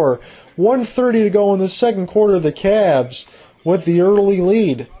 50-34. 1:30 to go in the second quarter. The Cavs with the early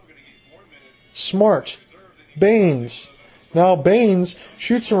lead. Smart. Baines. Now Baines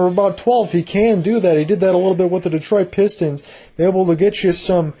shoots from about 12. He can do that. He did that a little bit with the Detroit Pistons. They're able to get you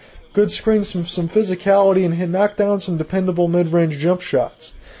some good screens, some physicality, and knock down some dependable mid-range jump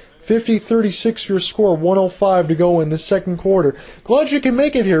shots. 50-36 your score, 1:05 to go in the second quarter. Glad you can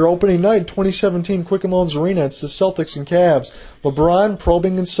make it here. Opening night, 2017 Quicken Loans Arena. It's the Celtics and Cavs. LeBron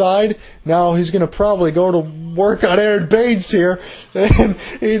probing inside. Now he's going to probably go to work on Aaron Baines here. And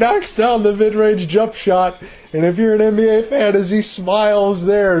he knocks down the mid-range jump shot. And if you're an NBA fan, as he smiles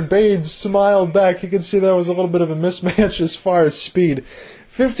there, and Baines smiled back, you can see that was a little bit of a mismatch as far as speed.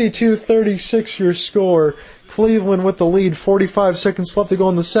 52-36 your score. Cleveland with the lead, 45 seconds left to go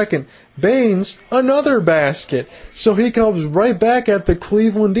in the second. Baines, another basket. So he comes right back at the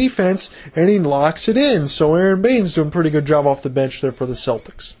Cleveland defense, and he locks it in. So Aaron Baines doing a pretty good job off the bench there for the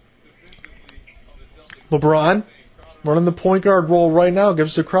Celtics. LeBron, running the point guard role right now,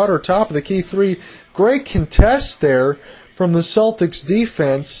 gives to Crowder top of the key 3. Great contest there from the Celtics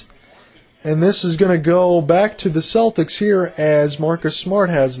defense. And this is going to go back to the Celtics here as Marcus Smart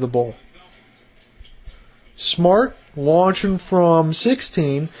has the ball. Smart launching from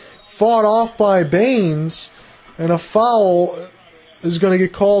 16, fought off by Baines, and a foul is going to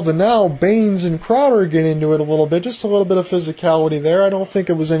get called, and now Baines and Crowder get into it a little bit. Just a little bit of physicality there. I don't think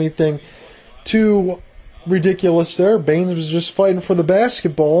it was anything too ridiculous there. Baines was just fighting for the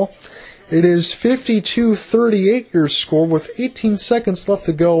basketball. It is 52-38 your score with 18 seconds left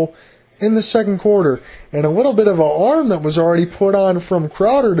to go in the second quarter. And a little bit of an arm that was already put on from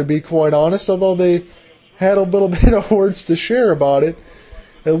Crowder, to be quite honest, although they had a little bit of words to share about it.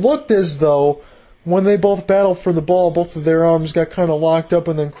 It looked as though when they both battled for the ball, both of their arms got kind of locked up,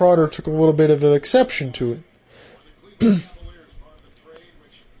 and then Crowder took a little bit of an exception to it.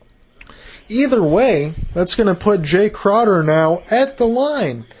 Either way, that's going to put Jay Crowder now at the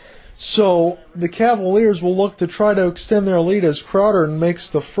line. So the Cavaliers will look to try to extend their lead as Crowder makes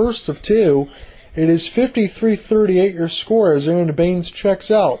the first of two. It is 53-38 your score as Aaron Baines checks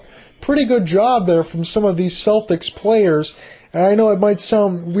out. Pretty good job there from some of these Celtics players. And I know it might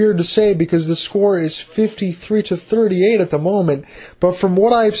sound weird to say because the score is 53-38 at the moment, but from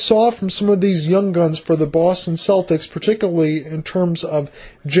what I saw from some of these young guns for the Boston Celtics, particularly in terms of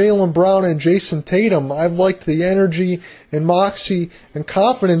Jaylen Brown and Jason Tatum, I've liked the energy and moxie and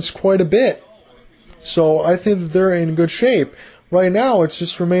confidence quite a bit. So I think that they're in good shape. Right now, it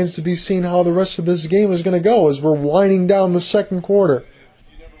just remains to be seen how the rest of this game is going to go as we're winding down the second quarter.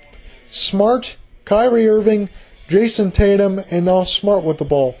 Smart, Kyrie Irving, Jason Tatum, and now Smart with the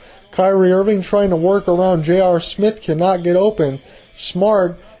ball. Kyrie Irving trying to work around J.R. Smith, cannot get open.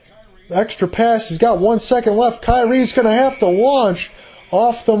 Smart, extra pass, he's got 1 second left. Kyrie's going to have to launch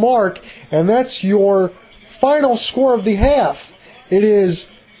off the mark, and that's your final score of the half. It is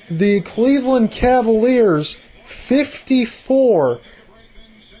the Cleveland Cavaliers 54,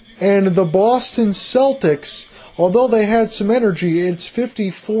 and the Boston Celtics, although they had some energy, it's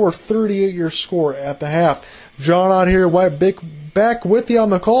 54-38 your score at the half. John out here, back with you on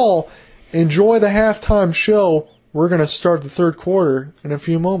the call. Enjoy the halftime show. We're going to start the third quarter in a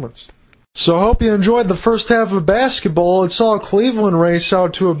few moments. So I hope you enjoyed the first half of basketball. It saw Cleveland race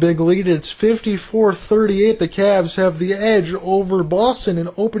out to a big lead. It's 54-38. The Cavs have the edge over Boston in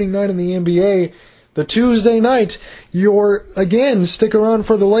opening night in the NBA. The Tuesday night, stick around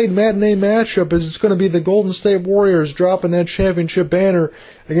for the late matinee matchup as it's going to be the Golden State Warriors dropping that championship banner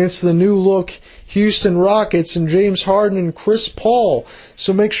against the new-look Houston Rockets and James Harden and Chris Paul.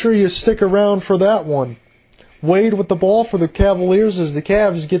 So make sure you stick around for that one. Wade with the ball for the Cavaliers as the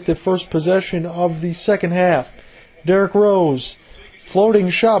Cavs get the first possession of the second half. Derrick Rose, floating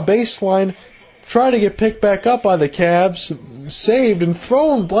shot baseline, try to get picked back up by the Cavs, saved and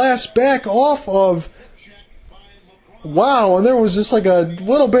thrown, blast back off of. Wow, and there was just like a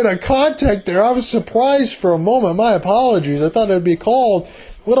little bit of contact there. I was surprised for a moment. My apologies. I thought it would be called.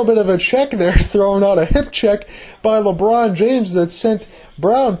 A little bit of a check there, thrown out, a hip check by LeBron James that sent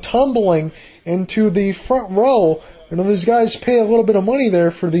Brown tumbling into the front row. And these guys pay a little bit of money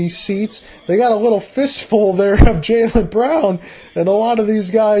there for these seats. They got a little fistful there of Jaylen Brown, and a lot of these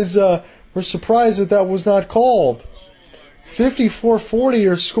guys were surprised that was not called. 54-40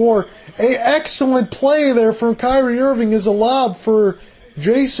 your score. An excellent play there from Kyrie Irving is a lob for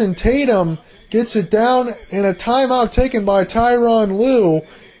Jason Tatum. Gets it down, and a timeout taken by Tyronn Lue.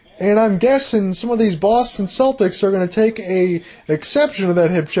 And I'm guessing some of these Boston Celtics are going to take a exception to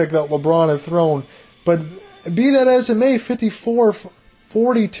that hip check that LeBron had thrown. But be that as it may,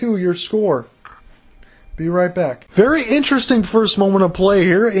 54-42 your score. Be right back. Very interesting first moment of play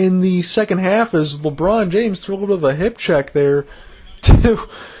here in the second half as LeBron James threw a little bit of a hip check there to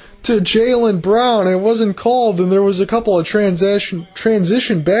Jaylen Brown. It wasn't called, and there was a couple of transition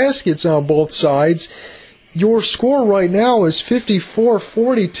baskets on both sides. Your score right now is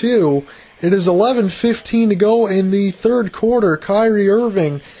 54-42. It is 11:15 to go in the third quarter. Kyrie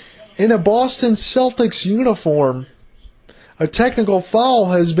Irving in a Boston Celtics uniform. A technical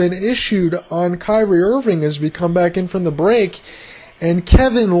foul has been issued on Kyrie Irving as we come back in from the break. And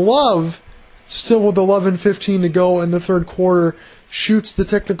Kevin Love, still with 11:15 to go in the third quarter, shoots the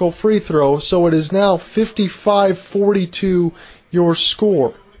technical free throw. So it is now 55-42 your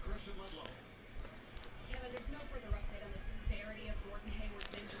score.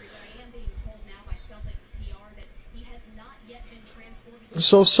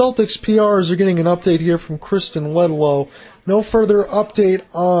 So Celtics PRs are getting an update here from Kristen Ledlow. No further update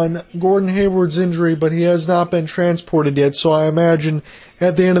on Gordon Hayward's injury, but he has not been transported yet. So I imagine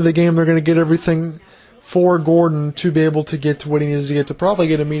at the end of the game they're going to get everything for Gordon to be able to get to what he needs to get to probably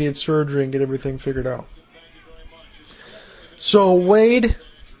get immediate surgery and get everything figured out. So Wade,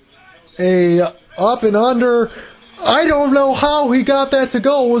 a up and under. I don't know how he got that to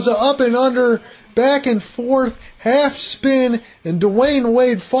go. It was an up and under, back and forth, half spin, and Dwayne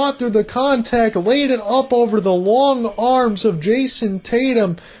Wade fought through the contact, laid it up over the long arms of Jason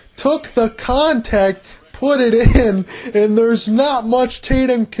Tatum, took the contact, put it in, and there's not much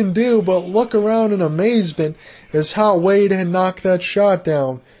Tatum can do but look around in amazement as how Wade had knocked that shot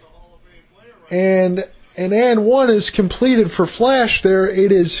down. And one is completed for Flash there.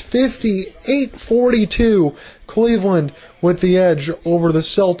 It is 58-42, Cleveland with the edge over the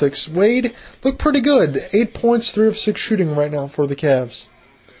Celtics. Wade looked pretty good. 8 points, 3 of 6 shooting right now for the Cavs.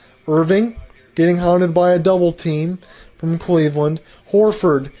 Irving getting hounded by a double team from Cleveland.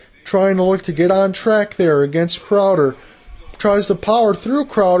 Horford trying to look to get on track there against Crowder. Tries to power through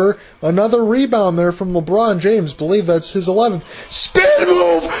Crowder. Another rebound there from LeBron James. Believe that's his 11th. Spin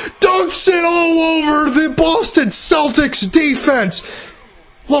move! Dunks it all over the Boston Celtics defense.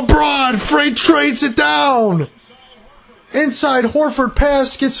 LeBron freight trades it down. Inside Horford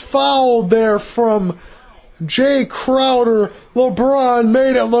pass gets fouled there from Jay Crowder. LeBron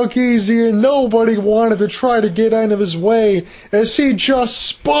made it look easy and nobody wanted to try to get out of his way as he just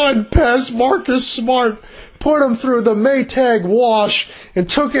spun past Marcus Smart, put him through the Maytag wash, and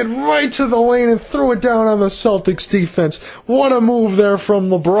took it right to the lane and threw it down on the Celtics defense. What a move there from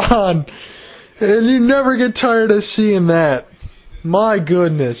LeBron. And you never get tired of seeing that. My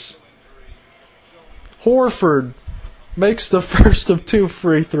goodness. Horford makes the first of 2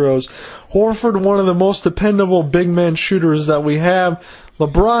 free throws. Horford, one of the most dependable big man shooters that we have.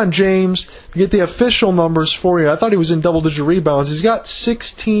 LeBron James, to get the official numbers for you, I thought he was in double-digit rebounds. He's got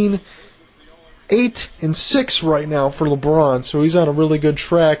 16, 8, and 6 right now for LeBron, so he's on a really good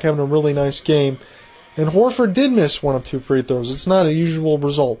track, having a really nice game. And Horford did miss 1 of 2 free throws. It's not a usual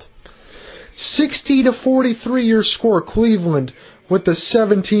result. 60-43 your score, Cleveland with the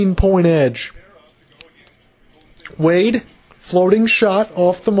 17-point edge. Wade, floating shot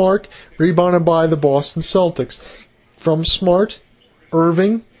off the mark, rebounded by the Boston Celtics. From Smart,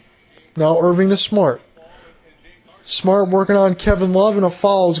 Irving, now Irving to Smart. Smart working on Kevin Love, and a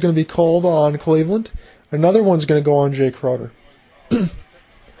foul is going to be called on Cleveland. Another one's going to go on Jay Crowder. And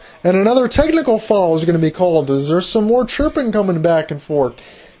another technical foul is going to be called. Is there some more chirping coming back and forth?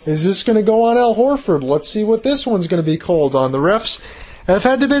 Is this going to go on Al Horford? Let's see what this one's going to be called on. The refs have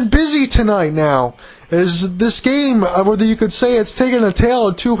had to been busy tonight now. As this game, whether you could say it's taken a tale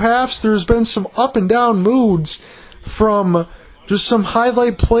of 2 halves, there's been some up and down moods from just some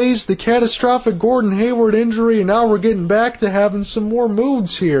highlight plays, the catastrophic Gordon Hayward injury, and now we're getting back to having some more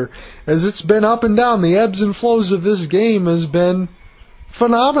moods here. As it's been up and down, the ebbs and flows of this game has been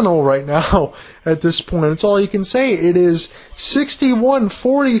phenomenal right now at this point. It's all you can say. It is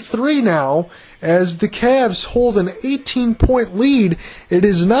 61-43 now as the Cavs hold an 18-point lead. It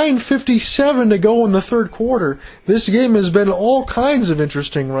is 9:57 to go in the third quarter. This game has been all kinds of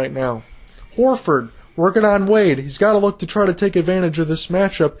interesting right now. Horford working on Wade. He's got to look to try to take advantage of this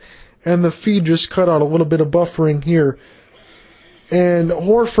matchup, and the feed just cut out a little bit of buffering here. And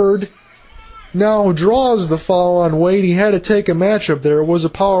Horford now draws the foul on Wade. He had to take a matchup there. It was a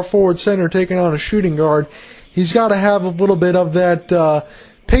power forward center taking on a shooting guard. He's got to have a little bit of that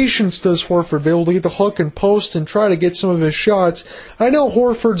patience, does Horford, be able to get the hook and post and try to get some of his shots. I know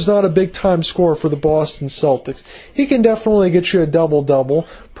Horford's not a big-time scorer for the Boston Celtics. He can definitely get you a double-double,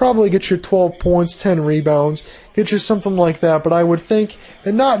 probably get you 12 points, 10 rebounds, get you something like that, but I would think,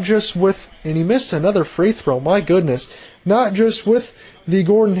 and not just with, and he missed another free throw, my goodness, not just with the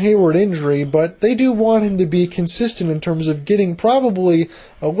Gordon Hayward injury, but they do want him to be consistent in terms of getting probably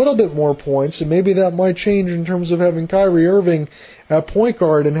a little bit more points, and maybe that might change in terms of having Kyrie Irving at point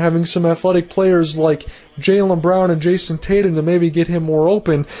guard and having some athletic players like Jaylen Brown and Jason Tatum to maybe get him more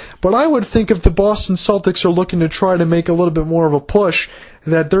open. But I would think if the Boston Celtics are looking to try to make a little bit more of a push,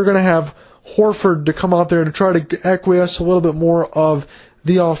 that they're going to have Horford to come out there to try to acquiesce a little bit more of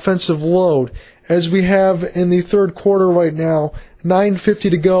the offensive load. As we have in the third quarter right now,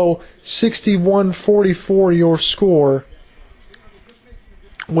 9:50 to go, 61-44 your score,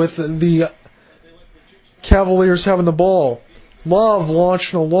 with the Cavaliers having the ball. Love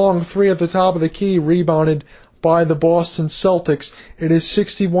launching a long 3 at the top of the key, rebounded by the Boston Celtics. It is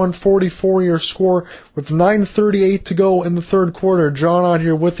 61-44 your score with 9:38 to go in the third quarter. John out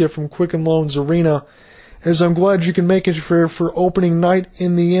here with you from Quicken Loans Arena, as I'm glad you can make it for opening night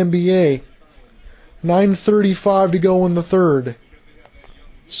in the NBA. 9:35 to go in the third.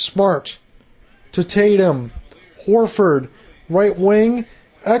 Smart to Tatum. Horford, right wing.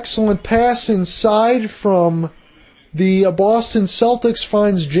 Excellent pass inside from the Boston Celtics,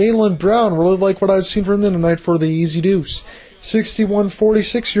 finds Jaylen Brown. Really like what I've seen from them tonight for the easy deuce.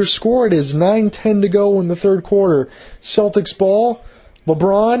 61-46 your score. It is 9:10 to go in the third quarter. Celtics ball.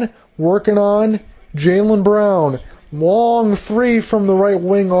 LeBron working on Jaylen Brown. Long three from the right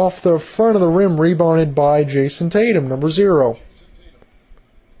wing off the front of the rim, rebounded by Jason Tatum, number 0.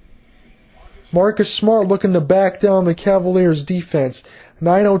 Marcus Smart looking to back down the Cavaliers' defense.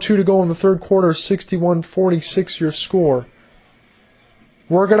 9:02 to go in the third quarter, 61-46 your score.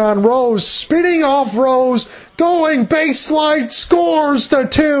 Working on Rose, spinning off Rose, going baseline, scores the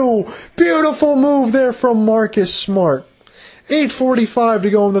 2. Beautiful move there from Marcus Smart. 8:45 to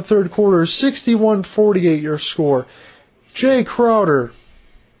go in the third quarter, 61-48 your score. Jay Crowder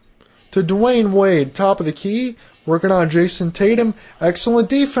to Dwayne Wade, top of the key, working on Jason Tatum. Excellent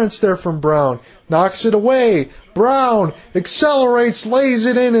defense there from Brown. Knocks it away. Brown accelerates, lays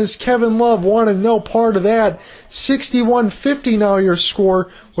it in as Kevin Love wanted no part of that. 61-50 now your score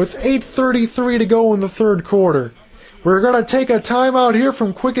with 8:33 to go in the third quarter. We're going to take a timeout here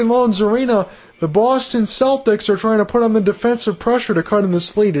from Quicken Loans Arena. The Boston Celtics are trying to put on the defensive pressure to cut in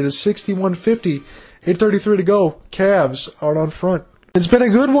this lead. It is 61-50. 8:33 to go. Cavs out on front. It's been a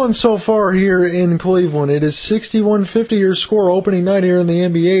good one so far here in Cleveland. It is 61-50 your score opening night here in the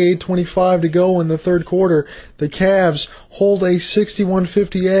NBA. 8:25 to go in the third quarter. The Cavs hold a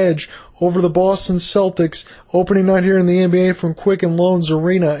 61-50 edge over the Boston Celtics. Opening night here in the NBA from Quicken Loans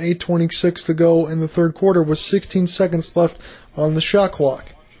Arena. 8:26 to go in the third quarter with 16 seconds left on the shot clock.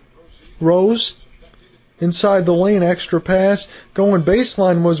 Rose inside the lane, extra pass. Going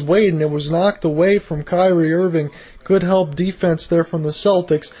baseline was Wade, and it was knocked away from Kyrie Irving. Good help defense there from the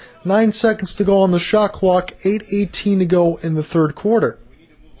Celtics. 9 seconds to go on the shot clock. 8:18 to go in the third quarter.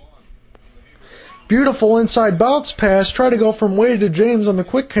 Beautiful inside bounce pass. Try to go from Wade to James on the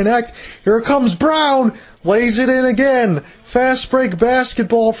quick connect. Here comes Brown. Lays it in again. Fast break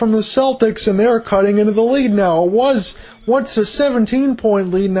basketball from the Celtics, and they're cutting into the lead now. It was once a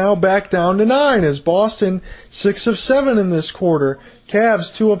 17-point lead, now back down to 9 as Boston 6 of 7 in this quarter.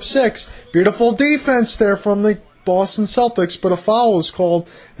 Cavs 2 of 6. Beautiful defense there from the Boston Celtics, but a foul was called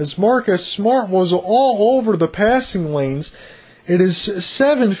as Marcus Smart was all over the passing lanes. It is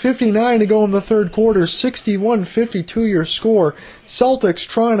 7:59 to go in the third quarter, 61-52 your score. Celtics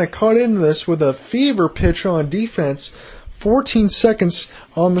trying to cut into this with a fever pitch on defense. 14 seconds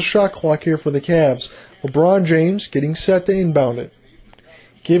on the shot clock here for the Cavs. LeBron James getting set to inbound it.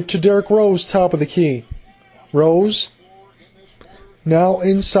 Give to Derrick Rose, top of the key. Rose now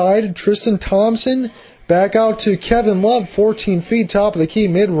inside. Tristan Thompson back out to Kevin Love, 14 feet, top of the key,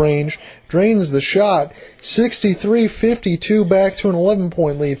 mid-range. Drains the shot. 63-52, back to an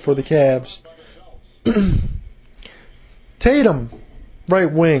 11-point lead for the Cavs. Tatum,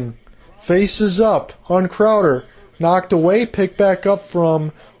 right wing, faces up on Crowder. Knocked away, picked back up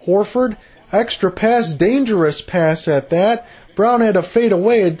from Horford. Extra pass, dangerous pass at that. Brown had to fade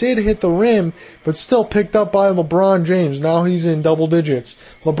away. It did hit the rim, but still picked up by LeBron James. Now he's in double digits.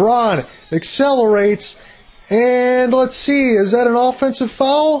 LeBron accelerates, and let's see, is that an offensive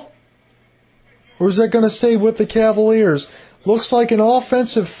foul? Or is that going to stay with the Cavaliers? Looks like an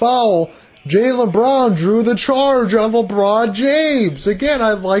offensive foul. Jaylen Brown drew the charge on LeBron James. Again,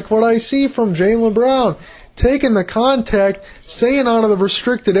 I like what I see from Jaylen Brown. Taking the contact, staying out of the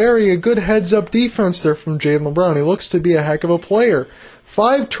restricted area. Good heads-up defense there from Jaylen Brown. He looks to be a heck of a player.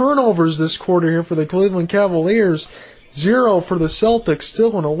 5 turnovers this quarter here for the Cleveland Cavaliers. 0 for the Celtics,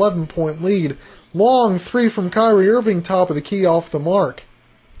 still an 11-point lead. Long three from Kyrie Irving, top of the key, off the mark.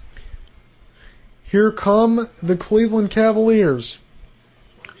 Here come the Cleveland Cavaliers.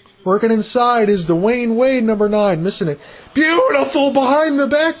 Working inside is Dwayne Wade, number 9, missing it. Beautiful behind the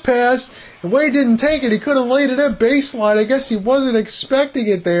back pass. Wade didn't take it. He could have laid it at baseline. I guess he wasn't expecting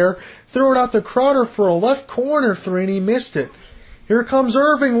it there. Threw it out to Crowder for a left corner three, and he missed it. Here comes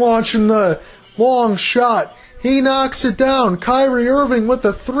Irving launching the long shot. He knocks it down. Kyrie Irving with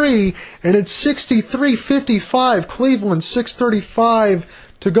the 3, and it's 63-55. Cleveland, 6:35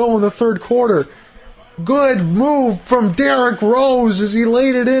 to go in the third quarter. Good move from Derrick Rose as he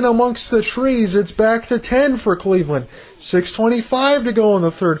laid it in amongst the trees. It's back to 10 for Cleveland. 6:25 to go in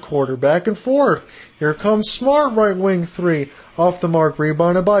the third quarter. Back and forth. Here comes Smart, right wing 3. Off the mark,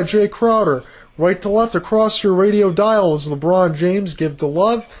 rebounded by Jay Crowder. Right to left across your radio dial is LeBron James. Give to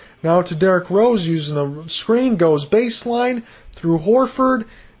Love. Now to Derrick Rose using a screen. Goes baseline through Horford.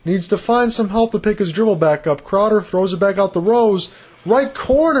 Needs to find some help to pick his dribble back up. Crowder throws it back out to Rose. Right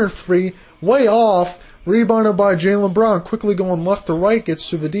corner 3. Way off. Rebounded by Jaylen Brown. Quickly going left to right. Gets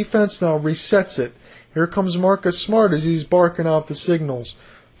to the defense. Now resets it. Here comes Marcus Smart as he's barking out the signals.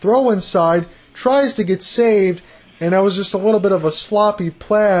 Throw inside. Tries to get saved. And that was just a little bit of a sloppy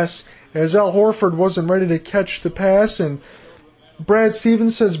pass as Al Horford wasn't ready to catch the pass. And Brad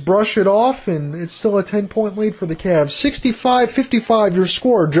Stevens says brush it off, and it's still a 10-point lead for the Cavs. 65-55 your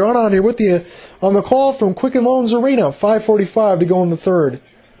score. John on here with you on the call from Quicken Loans Arena. 5:45 to go in the third.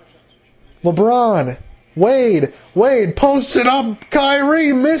 LeBron. Wade posts it up.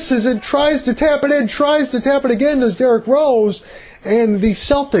 Kyrie misses and tries to tap it in. Tries to tap it again. Does Derrick Rose. And the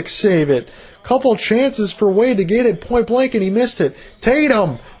Celtics save it. Couple chances for Wade to get it point blank, and he missed it.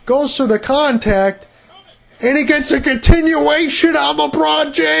 Tatum goes for the contact. And he gets a continuation on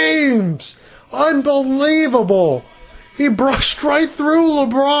LeBron James. Unbelievable. He brushed right through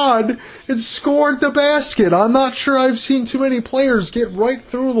LeBron and scored the basket. I'm not sure I've seen too many players get right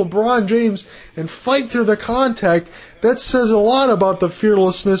through LeBron James and fight through the contact. That says a lot about the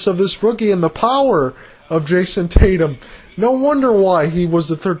fearlessness of this rookie and the power of Jason Tatum. No wonder why he was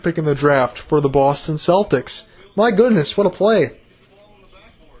the third pick in the draft for the Boston Celtics. My goodness, what a play.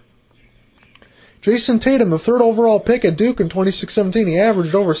 Jason Tatum, the third overall pick at Duke in 26-17, he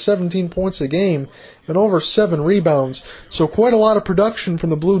averaged over 17 points a game and over 7 rebounds. So quite a lot of production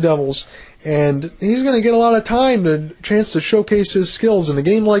from the Blue Devils. And he's going to get a lot of chance to showcase his skills in a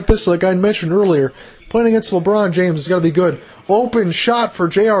game like this, like I mentioned earlier. Playing against LeBron James has got to be good. Open shot for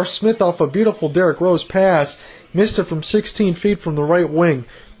J.R. Smith off a beautiful Derrick Rose pass. Missed it from 16 feet from the right wing.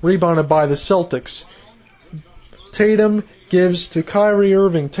 Rebounded by the Celtics. Tatum gives to Kyrie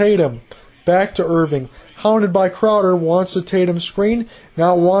Irving. Tatum. Back to Irving. Hounded by Crowder. Wants a Tatum screen.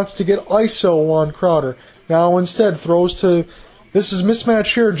 Now wants to get ISO on Crowder. Now instead throws to... This is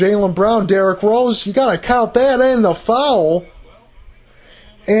mismatch here. Jaylen Brown. Derrick Rose. You got to count that in the foul.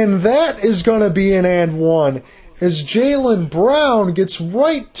 And that is going to be an and one. As Jaylen Brown gets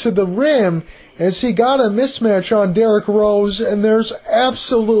right to the rim as he got a mismatch on Derrick Rose. And there's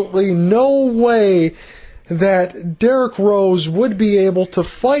absolutely no way that Derrick Rose would be able to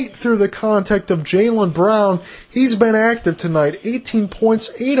fight through the contact of Jaylen Brown. He's been active tonight. 18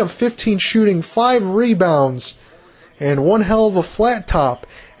 points, 8 of 15 shooting, 5 rebounds, and one hell of a flat top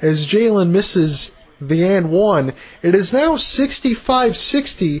as Jaylen misses the and one. It is now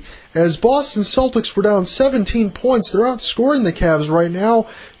 65-60 as Boston Celtics were down 17 points. They're outscoring the Cavs right now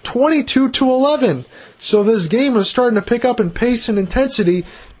 22-11. So this game is starting to pick up in pace and intensity.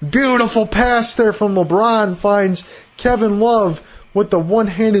 Beautiful pass there from LeBron. Finds Kevin Love with the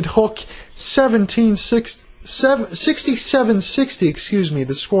one-handed hook. 67-60,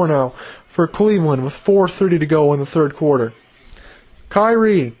 the score now for Cleveland with 4:30 to go in the third quarter.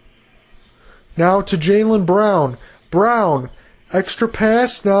 Kyrie. Now to Jaylen Brown. Brown. Extra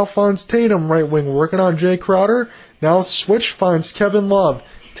pass. Now finds Tatum right wing. Working on Jay Crowder. Now switch. Finds Kevin Love.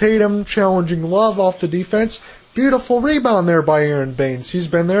 Tatum challenging Love off the defense. Beautiful rebound there by Aaron Baines. He's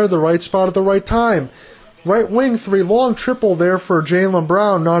been there, the right spot at the right time. Right wing three, long triple there for Jaylen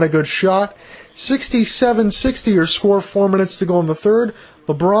Brown. Not a good shot. 67-60 your score, 4 minutes to go in the third.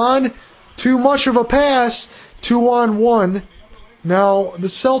 LeBron, too much of a pass. 2-on-1. Now the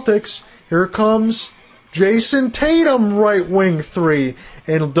Celtics, here comes Jason Tatum, right wing three.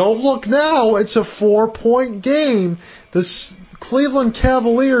 And don't look now, it's a 4-point game. The Cleveland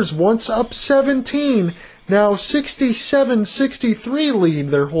Cavaliers, once up 17, now 67-63 lead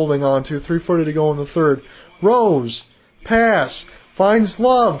they're holding on to. 3:40 to go in the third. Rose, pass, finds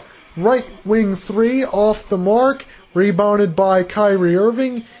Love, right wing three, off the mark, rebounded by Kyrie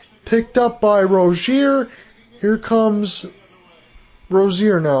Irving, picked up by Rozier. Here comes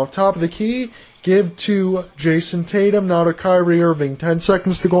Rozier now, top of the key. Give to Jason Tatum, now to Kyrie Irving. 10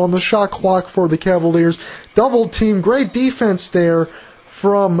 seconds to go on the shot clock for the Cavaliers. Double team, great defense there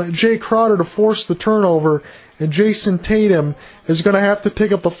from Jay Crowder to force the turnover. And Jason Tatum is going to have to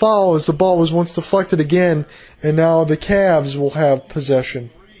pick up the foul as the ball was once deflected again. And now the Cavs will have possession.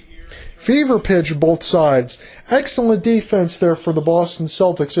 Fever pitch both sides. Excellent defense there for the Boston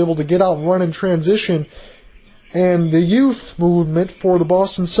Celtics, able to get out and run in transition. And the youth movement for the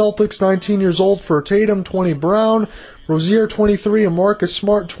Boston Celtics, 19 years old for Tatum, 20 Brown, Rozier 23, and Marcus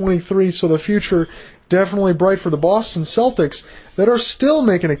Smart 23. So the future definitely bright for the Boston Celtics that are still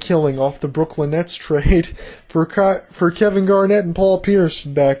making a killing off the Brooklyn Nets trade for Kevin Garnett and Paul Pierce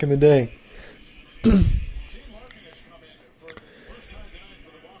back in the day.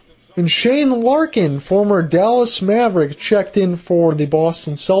 And Shane Larkin, former Dallas Maverick, checked in for the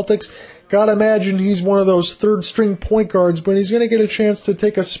Boston Celtics. Gotta imagine he's one of those third-string point guards, but he's going to get a chance to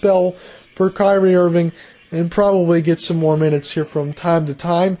take a spell for Kyrie Irving and probably get some more minutes here from time to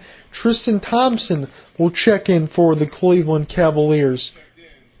time. Tristan Thompson will check in for the Cleveland Cavaliers.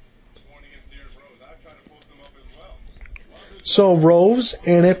 So Rose,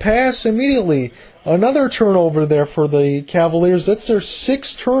 and a pass immediately Another turnover there for the Cavaliers. That's their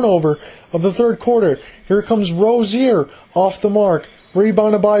 6th turnover of the third quarter. Here comes Rozier off the mark.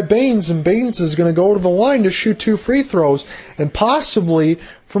 Rebounded by Baines, and Baines is going to go to the line to shoot 2 free throws. And possibly,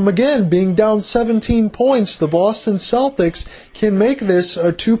 from again being down 17 points, the Boston Celtics can make this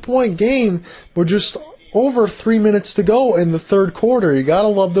a 2-point game with just over 3 minutes to go in the third quarter. You gotta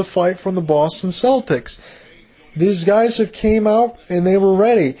love the fight from the Boston Celtics. These guys have came out and they were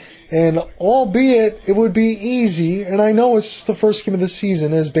ready. And albeit it would be easy, and I know it's just the first game of the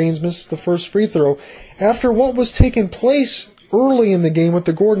season as Baines misses the first free throw, after what was taking place early in the game with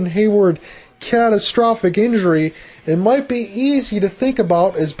the Gordon Hayward catastrophic injury, it might be easy to think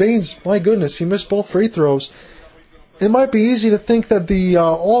about, as Baines, my goodness, he missed both free throws, it might be easy to think that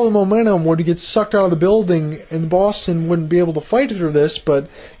all the momentum would get sucked out of the building and Boston wouldn't be able to fight through this, but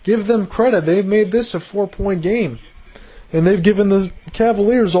give them credit, they've made this a 4-point game. And they've given the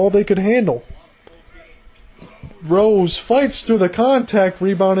Cavaliers all they could handle. Rose fights through the contact,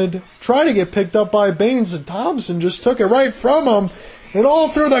 rebounded, trying to get picked up by Baines, and Thompson just took it right from him, and all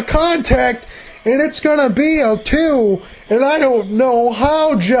through the contact, and it's going to be a 2, and I don't know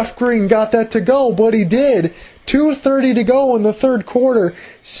how Jeff Green got that to go, but he did. 2:30 to go in the third quarter,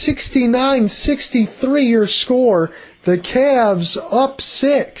 69-63 your score, the Cavs up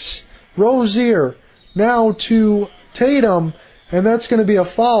 6. Rozier now to Tatum, and that's going to be a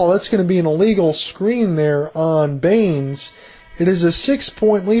foul. That's going to be an illegal screen there on Baines. It is a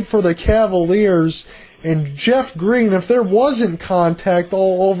 6-point lead for the Cavaliers, and Jeff Green, if there wasn't contact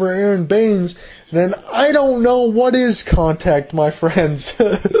all over Aaron Baines, then I don't know what is contact, my friends.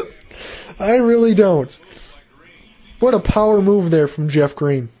 I really don't. What a power move there from Jeff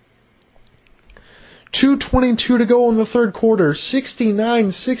Green. 2:22 to go in the third quarter,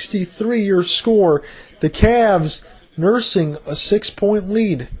 69-63 your score. The Cavs nursing a 6-point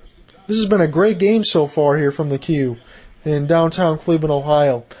lead. This has been a great game so far here from the Q in downtown Cleveland,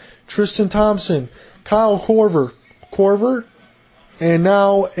 Ohio. Tristan Thompson, Kyle Korver, and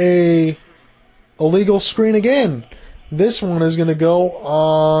now a illegal screen again. This one is going to go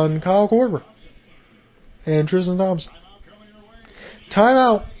on Kyle Korver and Tristan Thompson.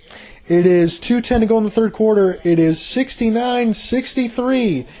 Timeout. It is 2:10 to go in the third quarter. It is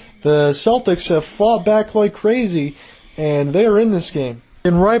 69-63. The Celtics have fought back like crazy, and they're in this game.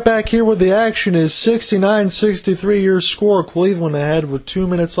 And right back here with the action is 69-63 your score. Cleveland ahead with 2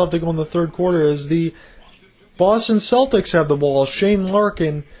 minutes left to go in the third quarter as the Boston Celtics have the ball. Shane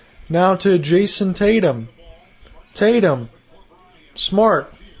Larkin now to Jason Tatum.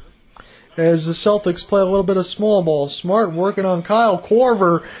 Smart. As the Celtics play a little bit of small ball. Smart working on Kyle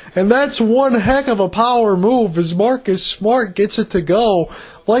Korver, and that's one heck of a power move as Marcus Smart gets it to go.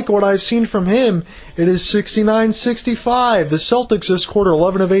 Like what I've seen from him, it is 69-65. The Celtics this quarter,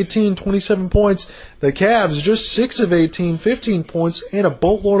 11 of 18, 27 points. The Cavs, just 6 of 18, 15 points, and a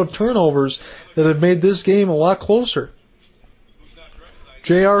boatload of turnovers that have made this game a lot closer.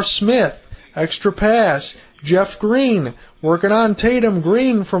 J.R. Smith, extra pass. Jeff Green working on Tatum.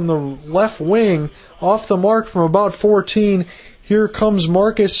 Green from the left wing, off the mark from about 14. Here comes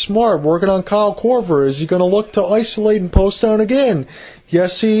Marcus Smart working on Kyle Korver. Is he going to look to isolate and post down again?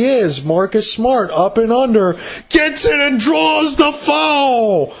 Yes, he is. Marcus Smart up and under. Gets it and draws the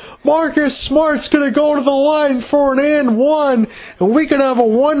foul. Marcus Smart's going to go to the line for an and one. And we can have a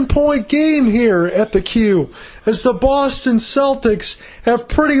 1-point game here at the Q, as the Boston Celtics have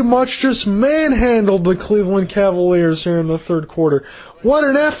pretty much just manhandled the Cleveland Cavaliers here in the third quarter. What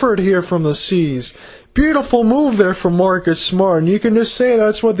an effort here from the C's. Beautiful move there from Marcus Smart, and you can just say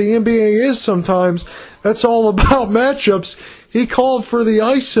that's what the NBA is sometimes. That's all about matchups. He called for the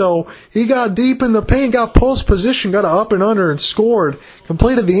ISO. He got deep in the paint, got post position, got up and under, and scored.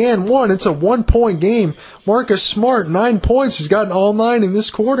 Completed the and one. It's a 1-point game. Marcus Smart, 9 points. He's gotten all 9 in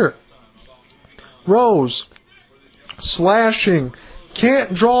this quarter. Rose, slashing,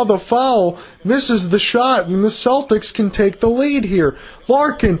 can't draw the foul, misses the shot, and the Celtics can take the lead here.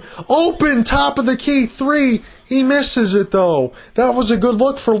 Larkin, open, top of the key, 3. He misses it, though. That was a good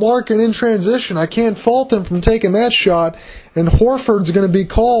look for Larkin in transition. I can't fault him from taking that shot. And Horford's going to be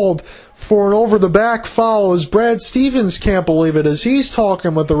called for an over-the-back foul as Brad Stevens can't believe it as he's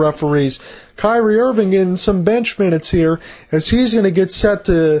talking with the referees. Kyrie Irving getting some bench minutes here as he's going to get set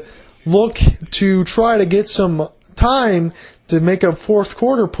to look to try to get some time to make a fourth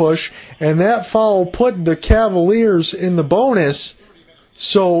quarter push, and that foul put the Cavaliers in the bonus.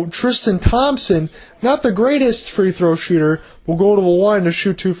 So Tristan Thompson, not the greatest free throw shooter, will go to the line to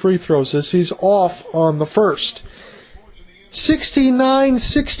shoot 2 free throws as he's off on the first.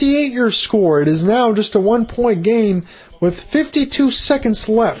 69-68 your score. It is now just a 1-point game. with 52 seconds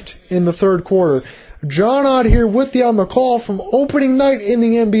left in the third quarter. John Ott here with you on the call from opening night in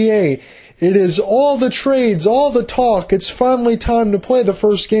the NBA. It is all the trades, all the talk. It's finally time to play the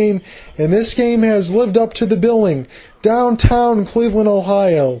first game, and this game has lived up to the billing. Downtown Cleveland,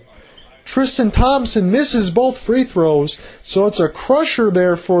 Ohio. Tristan Thompson misses both free throws, so it's a crusher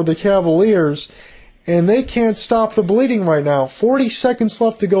there for the Cavaliers, and they can't stop the bleeding right now. 40 seconds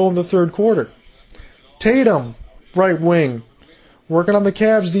left to go in the third quarter. Tatum, right wing, working on the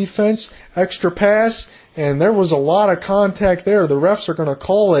Cavs defense, extra pass, and there was a lot of contact there. The refs are going to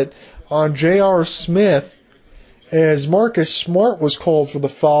call it on J.R. Smith, as Marcus Smart was called for the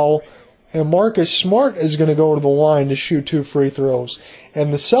foul, and Marcus Smart is going to go to the line to shoot 2 free throws.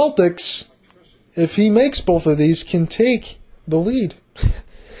 And the Celtics, if he makes both of these, can take the lead.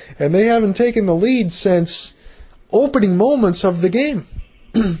 And they haven't taken the lead since opening moments of the game.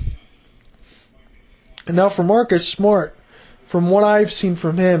 And now for Marcus Smart, from what I've seen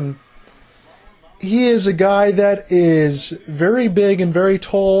from him, he is a guy that is very big and very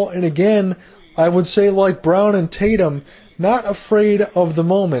tall, and again, I would say like Brown and Tatum, not afraid of the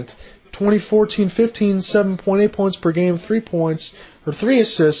moment. 2014-15, 7.8 points per game, 3 points, or 3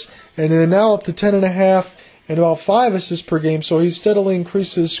 assists, and they're now up to 10.5 and about 5 assists per game, so he's steadily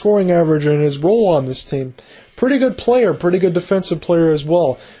increased his scoring average and his role on this team. Pretty good player, pretty good defensive player as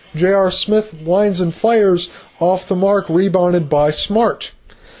well. J.R. Smith lines and fires off the mark, rebounded by Smart.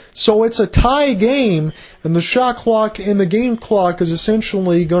 So it's a tie game, and the shot clock and the game clock is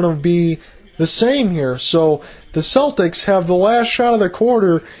essentially going to be the same here. So the Celtics have the last shot of the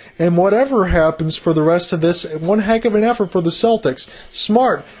quarter, and whatever happens for the rest of this, one heck of an effort for the Celtics.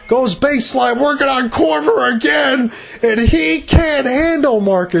 Smart goes baseline, working on Korver again, and he can't handle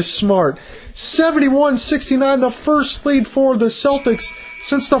Marcus Smart. 71-69, the first lead for the Celtics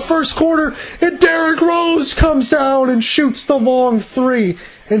since the first quarter, and Derrick Rose comes down and shoots the long three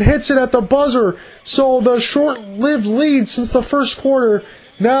and hits it at the buzzer. So the short-lived lead since the first quarter,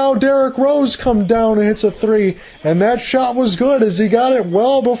 now Derrick Rose comes down and hits a three, and that shot was good as he got it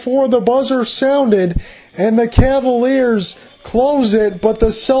well before the buzzer sounded, and the Cavaliers close it, but the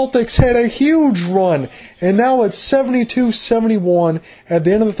Celtics had a huge run, and now it's 72-71 at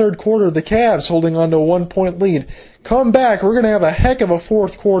the end of the third quarter. The Cavs holding on to a 1-point lead. Come back, we're going to have a heck of a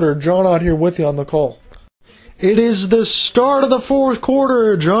fourth quarter. John out here with you on the call. It is the start of the fourth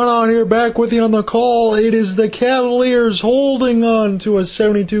quarter. John out here back with you on the call. It is the Cavaliers holding on to a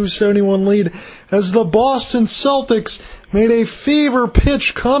 72-71 lead as the Boston Celtics made a fever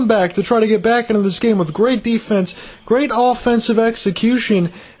pitch comeback to try to get back into this game with great defense, great offensive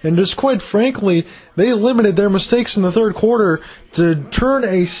execution, and just quite frankly, they limited their mistakes in the third quarter to turn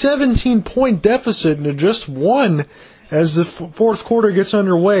a 17-point deficit into just one as the fourth quarter gets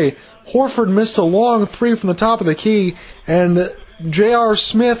underway. Horford missed a long three from the top of the key, and J.R.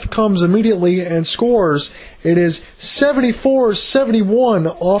 Smith comes immediately and scores. It is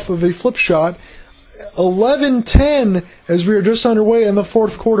 74-71 off of a flip shot. 11-10 as we are just underway in the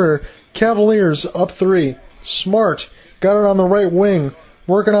fourth quarter. Cavaliers up 3. Smart got it on the right wing,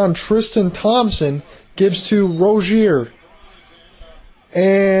 working on Tristan Thompson, gives to Rozier.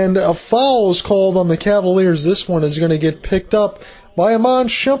 And a foul is called on the Cavaliers. This one is going to get picked up by Iman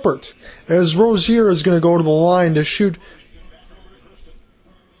Shumpert, as Rozier is going to go to the line to shoot.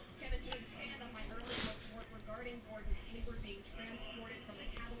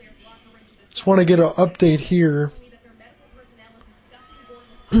 Just want to get an update here.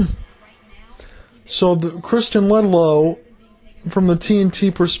 So Kristen Ledlow, from the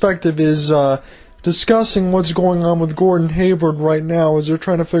TNT perspective, is discussing what's going on with Gordon Hayward right now as they're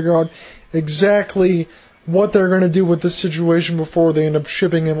trying to figure out exactly what they're going to do with this situation before they end up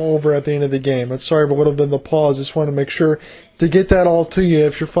shipping him over at the end of the game. I'm sorry, but would have been the pause. Just want to make sure to get that all to you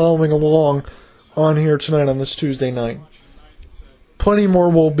if you're following along on here tonight on this Tuesday night. Plenty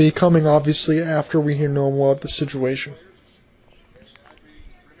more will be coming, obviously, after we know more about the situation.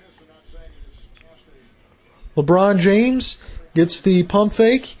 LeBron James gets the pump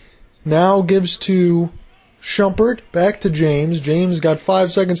fake, now gives to Shumpert, back to James. James got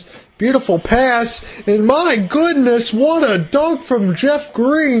 5 seconds. Beautiful pass, and my goodness, what a dunk from Jeff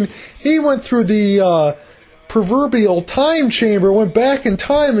Green. He went through the proverbial time chamber, went back in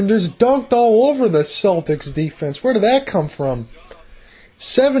time, and just dunked all over the Celtics defense. Where did that come from?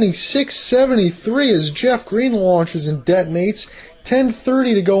 76-73 as Jeff Green launches and detonates.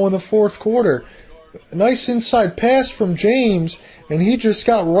 10:30 to go in the fourth quarter. A nice inside pass from James, and he just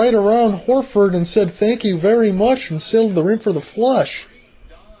got right around Horford and said thank you very much and sailed the rim for the flush.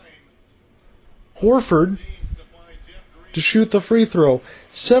 Horford to shoot the free throw.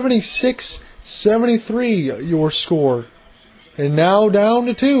 76-73 73 your score. And now down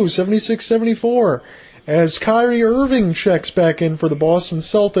to 2, 76-74. As Kyrie Irving checks back in for the Boston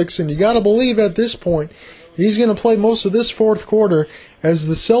Celtics, and you got to believe at this point he's going to play most of this fourth quarter as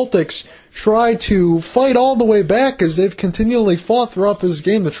the Celtics try to fight all the way back as they've continually fought throughout this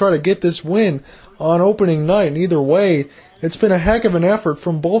game to try to get this win on opening night. And either way, it's been a heck of an effort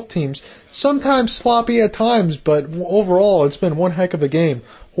from both teams. Sometimes sloppy at times, but overall it's been one heck of a game.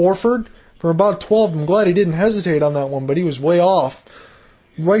 Horford, for about 12, I'm glad he didn't hesitate on that one, but he was way off.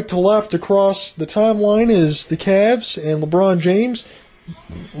 Right to left across the timeline is the Cavs and LeBron James.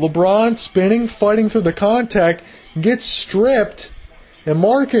 LeBron spinning, fighting through the contact, gets stripped, and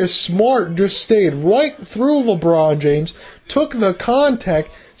Marcus Smart just stayed right through LeBron James, took the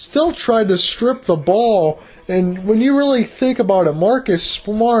contact, still tried to strip the ball, and when you really think about it, Marcus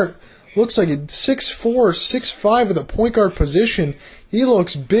Smart looks like a 6'4", 6'5" at the point guard position. He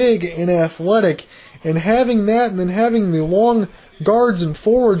looks big and athletic, and having that and then having the long guards and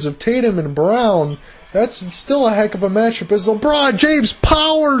forwards of Tatum and Brown, that's still a heck of a matchup as LeBron James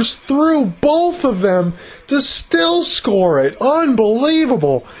powers through both of them to still score it.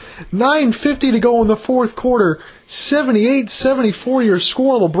 Unbelievable. 9:50 to go in the fourth quarter. 78-74 your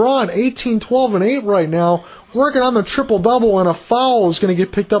score. LeBron 18, 12, and 8 right now. Working on the triple-double, and a foul is going to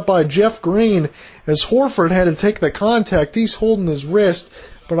get picked up by Jeff Green as Horford had to take the contact. He's holding his wrist,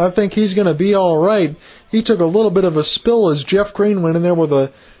 but I think he's going to be all right. He took a little bit of a spill as Jeff Green went in there with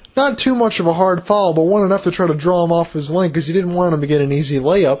a not too much of a hard foul, but one enough to try to draw him off his lane because he didn't want him to get an easy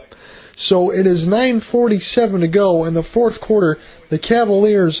layup. So it is 9:47 to go in the fourth quarter. The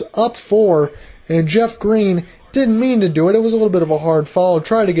Cavaliers up 4, and Jeff Green didn't mean to do it. It was a little bit of a hard foul.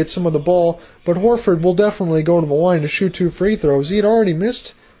 Tried to get some of the ball, but Horford will definitely go to the line to shoot 2 free throws. He had already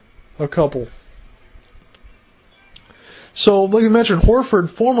missed a couple. So, like I mentioned, Horford,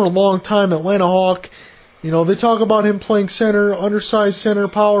 former long-time Atlanta Hawk. You know, they talk about him playing center, undersized center,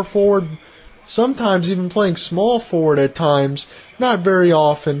 power forward, sometimes even playing small forward at times. Not very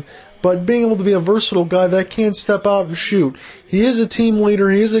often, but being able to be a versatile guy that can step out and shoot. He is a team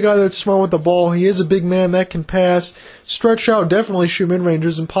leader. He is a guy that's smart with the ball. He is a big man that can pass, stretch out, definitely shoot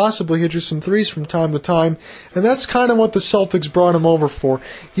mid-rangers, and possibly hit you some threes from time to time. And that's kind of what the Celtics brought him over for.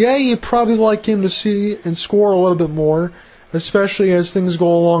 Yeah, you'd probably like him to see and score a little bit more, especially as things go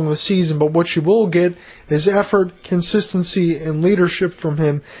along the season, but what you will get is effort, consistency, and leadership from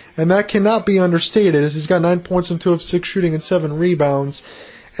him, and that cannot be understated as he's got 9 points on 2 of 6 shooting and 7 rebounds,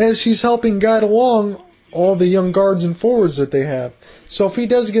 as he's helping guide along all the young guards and forwards that they have. So if he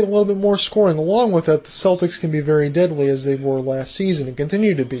does get a little bit more scoring along with that, the Celtics can be very deadly as they were last season and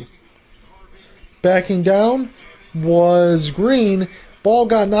continue to be. Backing down was Green. Ball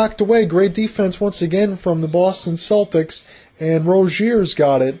got knocked away. Great defense once again from the Boston Celtics, and Rozier's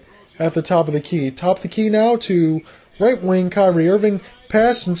got it at the top of the key. Top of the key now to right wing Kyrie Irving.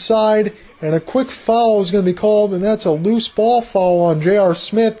 Pass inside, and a quick foul is going to be called, and that's a loose ball foul on J.R.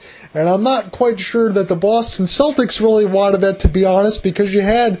 Smith. And I'm not quite sure that the Boston Celtics really wanted that, to be honest, because you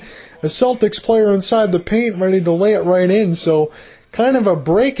had a Celtics player inside the paint ready to lay it right in. So kind of a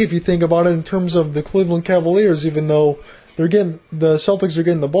break if you think about it in terms of the Cleveland Cavaliers, even though the Celtics are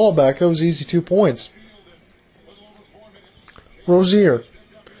getting the ball back. That was easy 2 points. Rozier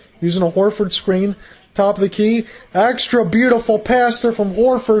using a Horford screen. Top of the key. Extra beautiful pass there from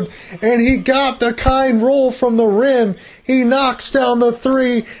Horford. And he got the kind roll from the rim. He knocks down the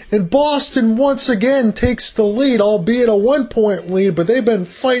 3. And Boston once again takes the lead, albeit a 1-point lead. But they've been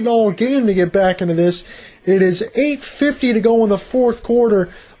fighting all game to get back into this. It is 8:50 to go in the fourth quarter.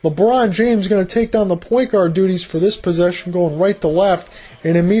 LeBron James is going to take down the point guard duties for this possession, going right to left.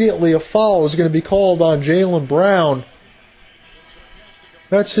 And immediately a foul is going to be called on Jaylen Brown.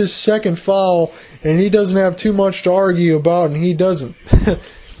 That's his second foul, and he doesn't have too much to argue about, and he doesn't.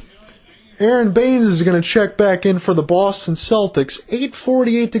 Aaron Baines is going to check back in for the Boston Celtics.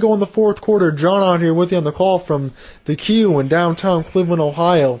 8:48 to go in the fourth quarter. John out here with you on the call from the Q in downtown Cleveland,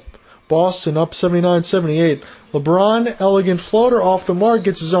 Ohio. Boston up 79-78. LeBron, elegant floater off the mark,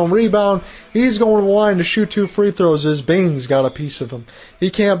 gets his own rebound. He's going to the line to shoot 2 free throws as Baines got a piece of him. He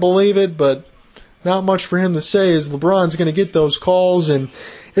can't believe it, but not much for him to say as LeBron's going to get those calls. And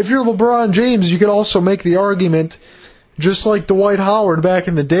if you're LeBron James, you could also make the argument, just like Dwight Howard back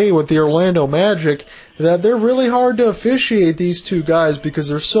in the day with the Orlando Magic, that they're really hard to officiate, these two guys, because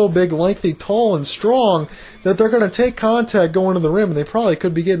they're so big, lengthy, tall, and strong that they're going to take contact going to the rim, and they probably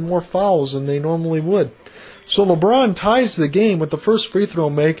could be getting more fouls than they normally would. So LeBron ties the game with the first free throw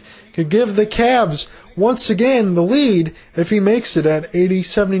make, could give the Cavs once again the lead if he makes it at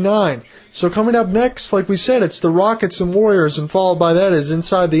 80-79. So coming up next, like we said, it's the Rockets and Warriors, and followed by that is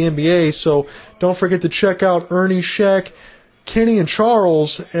Inside the NBA. So don't forget to check out Ernie, Shaq, Kenny, and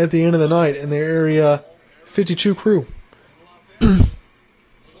Charles at the end of the night in the Area 52 crew.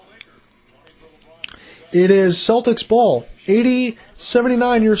 It is Celtics ball.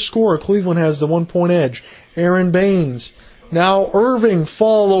 80-79 your score. Cleveland has the 1-point edge. Aaron Baines. Now Irving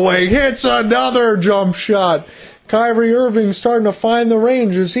fall away. Hits another jump shot. Kyrie Irving starting to find the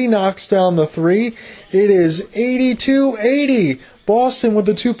range as he knocks down the three. It is 82-80. Boston with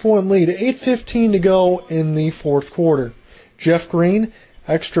the 2-point lead. 8:15 to go in the fourth quarter. Jeff Green.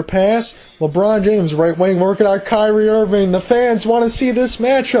 Extra pass. LeBron James, right wing, working out Kyrie Irving. The fans want to see this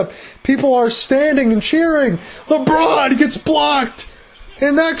matchup. People are standing and cheering. LeBron gets blocked.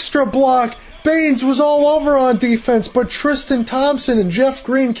 An extra block. Baines was all over on defense, but Tristan Thompson and Jeff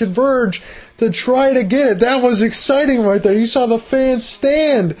Green converge to try to get it. That was exciting right there. You saw the fans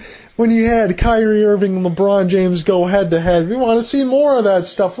stand when you had Kyrie Irving and LeBron James go head-to-head. We want to see more of that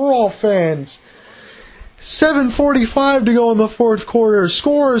stuff. We're all fans. 7:45 to go in the fourth quarter.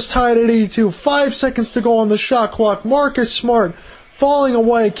 Score is tied at 82. 5 seconds to go on the shot clock. Marcus Smart falling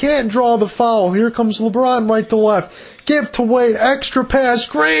away. Can't draw the foul. Here comes LeBron right to left. Give to Wade. Extra pass.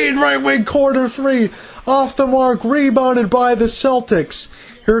 Green right wing corner three. Off the mark. Rebounded by the Celtics.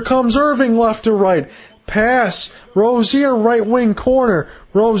 Here comes Irving left to right. Pass. Rozier right wing corner.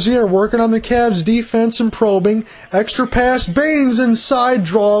 Rozier working on the Cavs defense and probing. Extra pass. Baines inside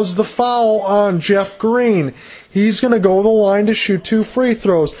draws the foul on Jeff Green. He's going to go to the line to shoot 2 free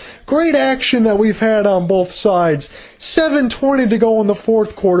throws. Great action that we've had on both sides. 7:20 to go in the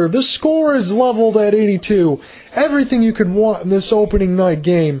fourth quarter. The score is leveled at 82. Everything you could want in this opening night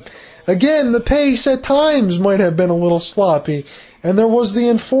game. Again, the pace at times might have been a little sloppy. And there was the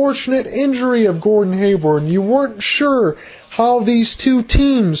unfortunate injury of Gordon Hayward. You weren't sure how these two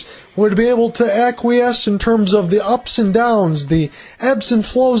teams would be able to acquiesce in terms of the ups and downs, the ebbs and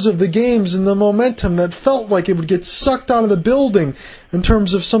flows of the games, and the momentum that felt like it would get sucked out of the building in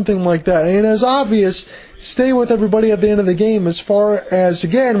terms of something like that. And as obvious, stay with everybody at the end of the game as far as,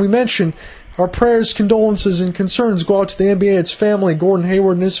 again, we mentioned, our prayers, condolences, and concerns go out to the NBA, its family, Gordon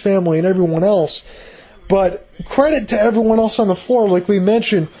Hayward and his family, and everyone else. But credit to everyone else on the floor. Like we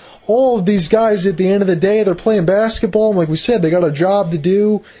mentioned, all of these guys at the end of the day, they're playing basketball. And like we said, they got a job to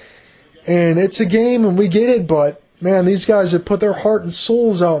do. And it's a game, and we get it. But, man, these guys have put their heart and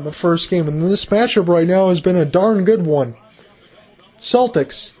souls out in the first game. And this matchup right now has been a darn good one.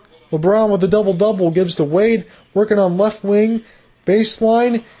 Celtics. LeBron with the double-double gives to Wade. Working on left wing.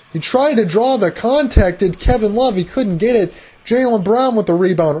 Baseline. He tried to draw the contact. Did Kevin Love. He couldn't get it. Jaylen Brown with the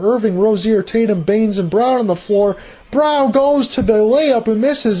rebound. Irving, Rozier, Tatum, Baines, and Brown on the floor. Brown goes to the layup and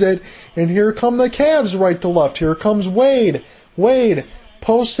misses it. And here come the Cavs right to left. Here comes Wade. Wade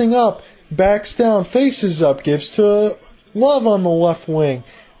posting up. Backs down. Faces up. Gives to Love on the left wing.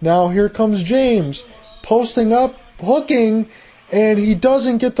 Now here comes James. Posting up. Hooking. And he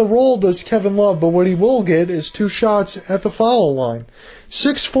doesn't get the roll, does Kevin Love, but what he will get is 2 shots at the foul line.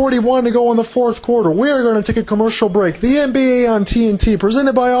 6:41 to go in the fourth quarter. We are going to take a commercial break. The NBA on TNT,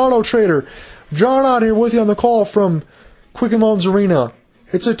 presented by Auto Trader. John out here with you on the call from Quicken Loans Arena.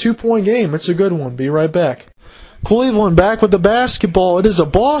 It's a 2-point game. It's a good one. Be right back. Cleveland back with the basketball. It is a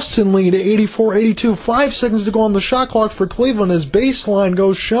Boston lead, 84-82. 5 seconds to go on the shot clock for Cleveland as baseline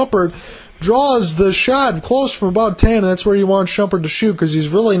goes Shumpert. Draws the shot close from about 10, and that's where you want Shumpert to shoot because he's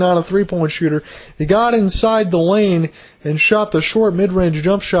really not a three-point shooter. He got inside the lane and shot the short mid-range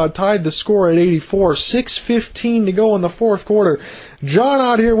jump shot, tied the score at 84. 6:15 to go in the fourth quarter. John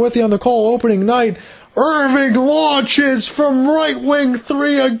out here with you on the call opening night. Irving launches from right wing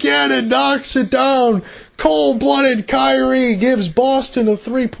 3 again and knocks it down. Cold-blooded Kyrie gives Boston a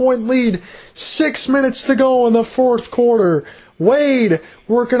 3-point lead. 6 minutes to go in the fourth quarter. Wade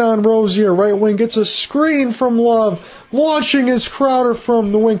working on Rozier. Right wing gets a screen from Love. Launching his Crowder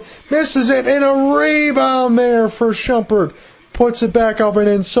from the wing. Misses it, and a rebound there for Shumpert. Puts it back up and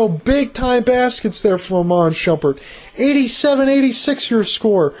in. So big-time baskets there from Amon Shumpert. 87-86 your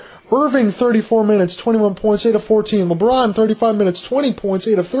score. Irving, 34 minutes, 21 points, 8 of 14. LeBron, 35 minutes, 20 points,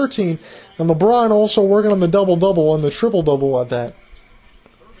 8 of 13. And LeBron also working on the double-double and the triple-double at that.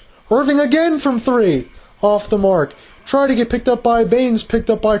 Irving again from 3. Off the mark. Tried to get picked up by Baines, picked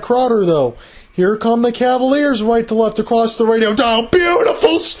up by Crowder, though. Here come the Cavaliers right to left across the radio. Down,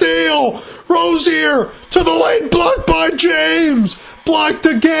 beautiful steal! Rozier to the lane, blocked by James! Blocked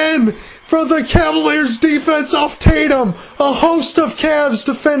again for the Cavaliers defense off Tatum. A host of Cavs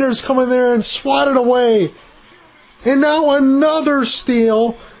defenders come in there and swat it away. And now another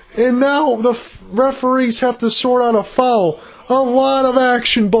steal And now the referees have to sort out a foul. A lot of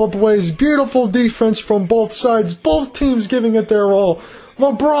action both ways. Beautiful defense from both sides. Both teams giving it their all.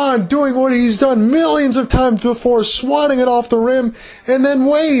 LeBron doing what he's done millions of times before, swatting it off the rim. And then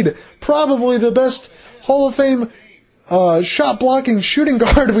Wade, probably the best Hall of Fame shot-blocking shooting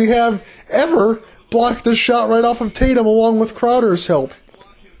guard we have ever, blocked the shot right off of Tatum along with Crowder's help.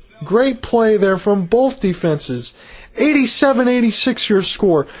 Great play there from both defenses. 87-86 your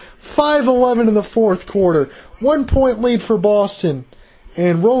score. 5-11 in the fourth quarter. 1 point lead for Boston.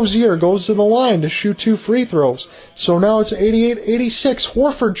 And Rozier goes to the line to shoot 2 free throws. So now it's 88-86.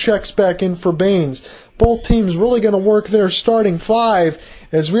 Horford checks back in for Baines. Both teams really going to work their starting 5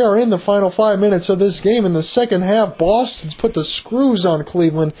 as we are in the final 5 minutes of this game. In the second half, Boston's put the screws on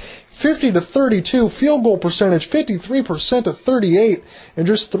Cleveland. 50-32, field goal percentage 53% to 38, and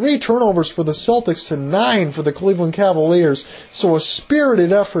just 3 turnovers for the Celtics to 9 for the Cleveland Cavaliers. So a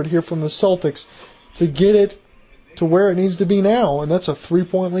spirited effort here from the Celtics to get it to where it needs to be now, and that's a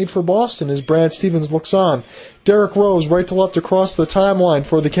 3-point lead for Boston as Brad Stevens looks on. Derrick Rose right to left across the timeline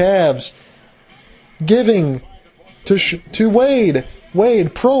for the Cavs. Giving to Wade.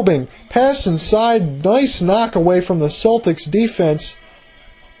 Wade probing. Pass inside. Nice knock away from the Celtics defense.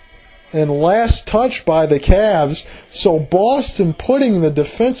 And last touch by the Cavs. So Boston putting the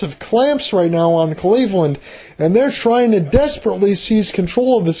defensive clamps right now on Cleveland. And they're trying to desperately seize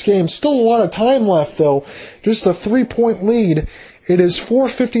control of this game. Still a lot of time left, though. Just a 3-point lead. It is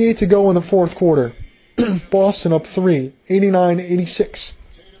 4:58 to go in the fourth quarter. Boston up 3. 89-86.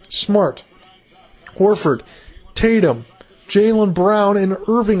 Smart. Horford. Tatum. Jaylen Brown and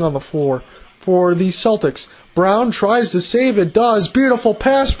Irving on the floor for the Celtics. Brown tries to save it, does. Beautiful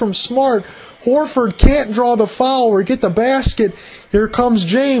pass from Smart. Horford can't draw the foul or get the basket. Here comes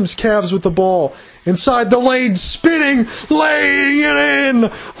James, Cavs with the ball. Inside the lane, spinning, laying it in.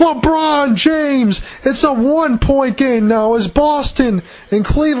 LeBron James. It's a 1-point game now as Boston and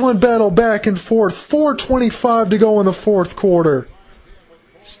Cleveland battle back and forth. 4:25 to go in the fourth quarter.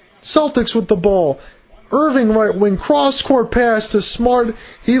 Celtics with the ball. Irving right wing, cross-court pass to Smart.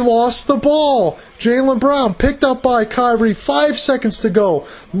 He lost the ball. Jaylen Brown picked up by Kyrie. 5 seconds to go.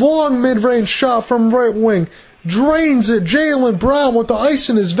 Long mid-range shot from right wing. Drains it. Jaylen Brown with the ice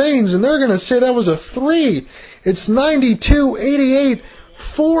in his veins, and they're going to say that was a 3. It's 92-88.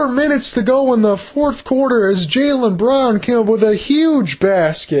 4 minutes to go in the fourth quarter as Jaylen Brown came up with a huge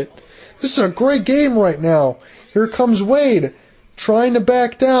basket. This is a great game right now. Here comes Wade. Trying to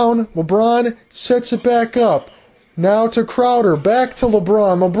back down. LeBron sets it back up. Now to Crowder. Back to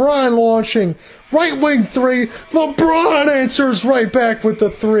LeBron. LeBron launching. Right wing 3. LeBron answers right back with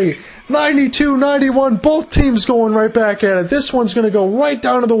the 3. 92-91. Both teams going right back at it. This one's going to go right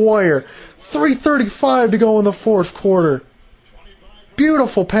down to the wire. 3:35 to go in the fourth quarter.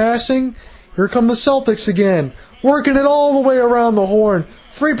 Beautiful passing. Here come the Celtics again. Working it all the way around the horn.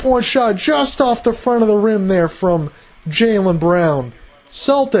 3-point shot just off the front of the rim there from Jaylen Brown.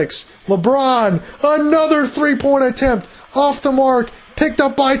 Celtics, LeBron, another 3-point attempt, off the mark, picked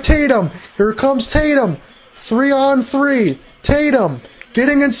up by Tatum. Here comes Tatum, 3-on-3. Tatum,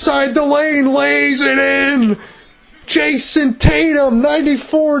 getting inside the lane, lays it in. Jason Tatum,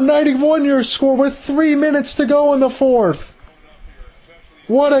 94-91 your score with 3 minutes to go in the fourth.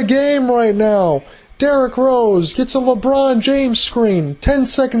 What a game right now. Derrick Rose gets a LeBron James screen. 10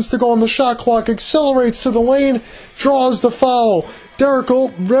 seconds to go on the shot clock. Accelerates to the lane. Draws the foul. Derrick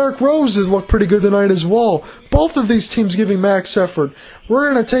Rose has looked pretty good tonight as well. Both of these teams giving max effort.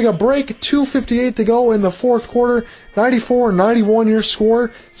 We're going to take a break. 2:58 to go in the fourth quarter. 94-91 your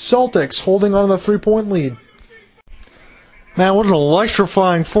score. Celtics holding on to the 3-point lead. Man, what an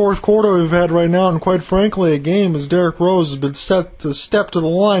electrifying fourth quarter we've had right now, and quite frankly, a game as Derrick Rose has been set to step to the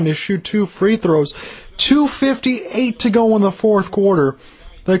line to shoot 2 free throws. 2:58 to go in the fourth quarter.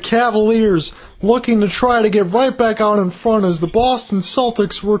 The Cavaliers looking to try to get right back out in front as the Boston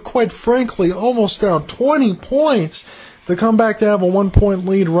Celtics were, quite frankly, almost down 20 points to come back to have a 1-point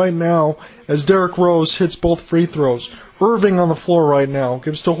lead right now as Derrick Rose hits both free throws. Irving on the floor right now.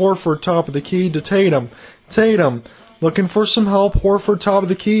 Gives to Horford, top of the key, to Tatum. Tatum looking for some help. Horford, top of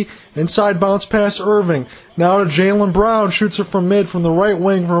the key. Inside bounce pass, Irving. Now to Jaylen Brown. Shoots it from mid from the right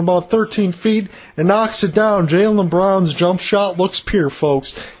wing from about 13 feet and knocks it down. Jaylen Brown's jump shot looks pure,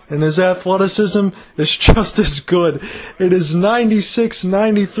 folks. And his athleticism is just as good. It is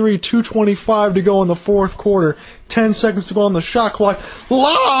 96-93, 2:25 to go in the fourth quarter. 10 seconds to go on the shot clock.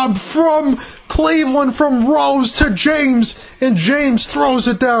 Lob from Cleveland from Rose to James, and James throws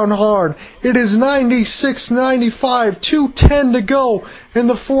it down hard. It is 96-95, 2:10 to go in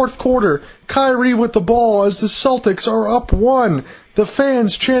the fourth quarter. Kyrie with the ball as the Celtics are up 1. The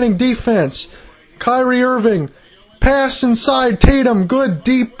fans chanting defense. Kyrie Irving, pass inside Tatum, good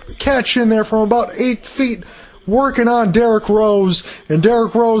deep catch in there from about 8 feet, working on Derrick Rose, and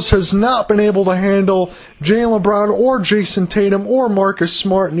Derrick Rose has not been able to handle Jaylen Brown or Jason Tatum or Marcus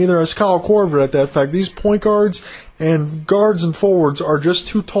Smart, neither has Kyle Korver at that fact. These point guards and guards and forwards are just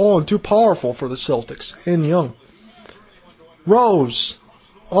too tall and too powerful for the Celtics, and young. Rose,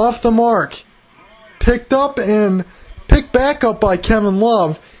 off the mark, picked back up by Kevin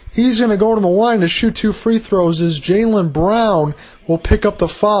Love. He's going to go to the line to shoot 2 free throws as Jaylen Brown will pick up the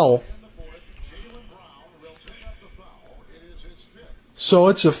foul. So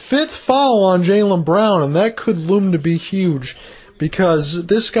it's a 5th foul on Jaylen Brown, and that could loom to be huge because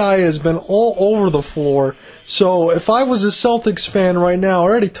this guy has been all over the floor. So if I was a Celtics fan right now, I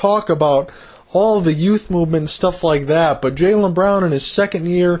already talk about all the youth movement and stuff like that, but Jaylen Brown in his 2nd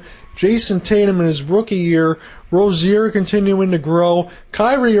year, Jason Tatum in his rookie year, Rozier continuing to grow.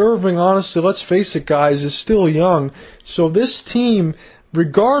 Kyrie Irving, honestly, let's face it, guys, is still young. So this team,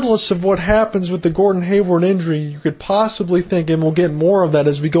 regardless of what happens with the Gordon Hayward injury, you could possibly think, and we'll get more of that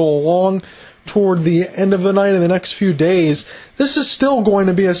as we go along toward the end of the night in the next few days, this is still going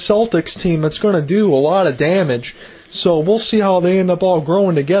to be a Celtics team that's going to do a lot of damage. So we'll see how they end up all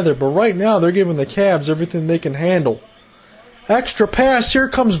growing together. But right now, they're giving the Cavs everything they can handle. Extra pass, here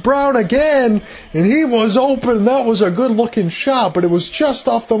comes Brown again, and he was open. That was a good-looking shot, but it was just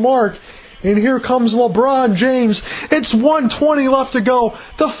off the mark. And here comes LeBron James. It's 1:20 left to go.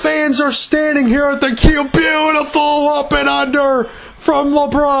 The fans are standing here at the queue. Beautiful up and under from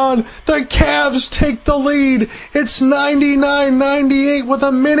LeBron. The Cavs take the lead. It's 99-98 with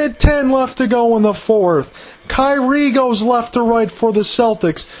 1:10 left to go in the 4th. Kyrie goes left to right for the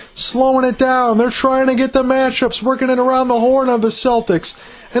Celtics, slowing it down. They're trying to get the matchups, working it around the horn of the Celtics.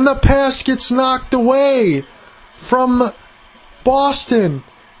 And the pass gets knocked away from Boston.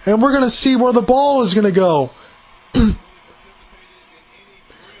 And we're going to see where the ball is going to go.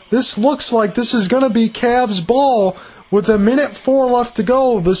 This looks like this is going to be Cavs ball with 1:04 left to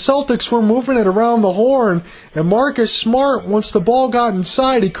go. The Celtics were moving it around the horn, and Marcus Smart, once the ball got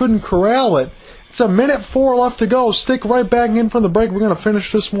inside, he couldn't corral it. It's 1:04 left to go. Stick right back in from the break. We're going to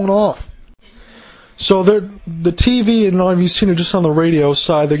finish this one off. So the TV, and I've seen it just on the radio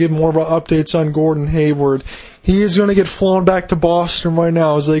side, they give more updates on Gordon Hayward. He is going to get flown back to Boston right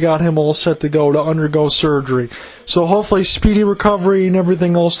now as they got him all set to go to undergo surgery. So hopefully speedy recovery and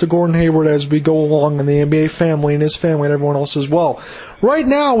everything else to Gordon Hayward as we go along in the NBA family and his family and everyone else as well. Right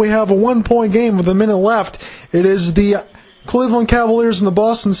now we have a 1-point game with 1 minute left. It is the Cleveland Cavaliers and the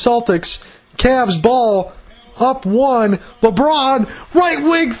Boston Celtics. Cavs ball. Up 1, LeBron, right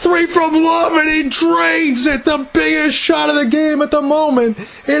wing 3 from Love, and he drains it, the biggest shot of the game at the moment.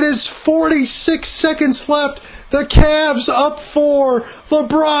 It is 46 seconds left. The Cavs up 4.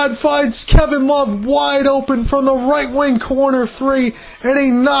 LeBron finds Kevin Love wide open from the right wing corner 3, and he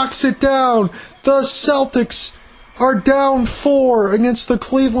knocks it down. The Celtics are down 4 against the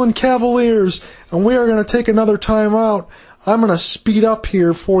Cleveland Cavaliers, and we are going to take another timeout. I'm going to speed up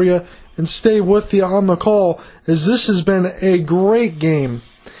here for you and stay with you on the call, as this has been a great game.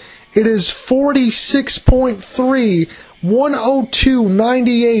 It is 46.3,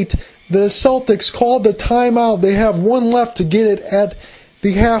 102-98. The Celtics called the timeout. They have 1 left to get it at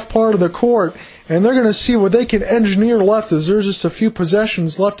the half part of the court, and they're going to see what they can engineer left, as there's just a few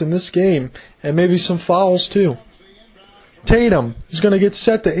possessions left in this game, and maybe some fouls too. Tatum is going to get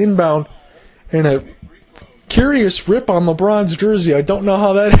set to inbound, and a curious rip on LeBron's jersey. I don't know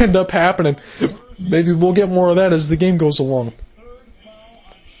how that ended up happening. Maybe we'll get more of that as the game goes along.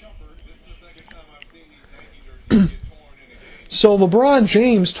 So LeBron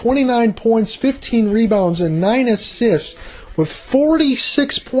James, 29 points, 15 rebounds, and 9 assists with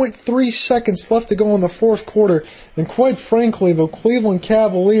 46.3 seconds left to go in the 4th quarter. And quite frankly, the Cleveland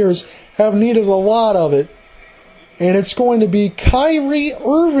Cavaliers have needed a lot of it. And it's going to be Kyrie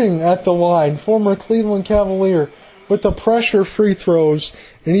Irving at the line, former Cleveland Cavalier, with the pressure free throws.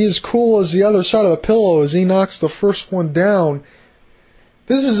 And he is cool as the other side of the pillow as he knocks the first one down.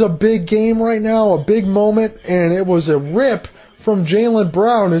 This is a big game right now, a big moment, and it was a rip from Jaylen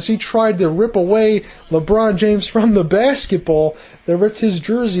Brown as he tried to rip away LeBron James from the basketball that ripped his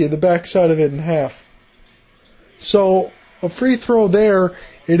jersey at the backside of it in half. So, a free throw there.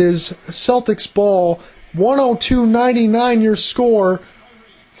 It is Celtics ball. 102-99 your score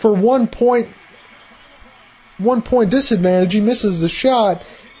for 1 point disadvantage. He misses the shot,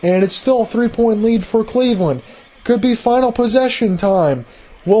 and it's still a 3-point lead for Cleveland. Could be final possession time.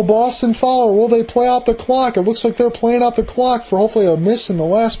 Will Boston foul, or will they play out the clock? It looks like they're playing out the clock for hopefully a miss in the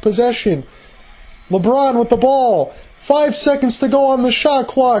last possession. LeBron with the ball. 5 seconds to go on the shot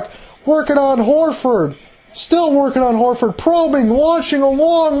clock. Working on Horford. Still working on Horford. Probing, launching a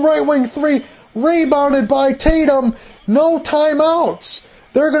long right wing three. Rebounded by Tatum. No timeouts.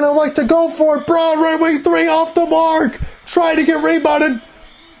 They're going to like to go for it. Brown right wing three off the mark. Trying to get rebounded.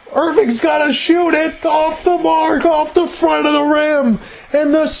 Irving's got to shoot it off the mark, off the front of the rim.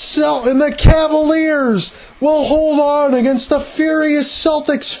 And the Cavaliers will hold on against the furious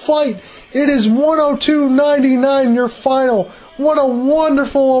Celtics fight. It is 102-99 your final. What a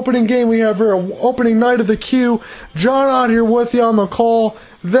wonderful opening game we have here. Opening night of the Q. John out here with you on the call.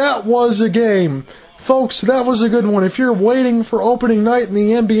 That was a game. Folks, that was a good one. If you're waiting for opening night in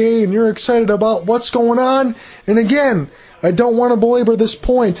the NBA and you're excited about what's going on, and again, I don't want to belabor this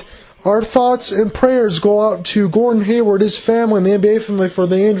point, our thoughts and prayers go out to Gordon Hayward, his family, and the NBA family for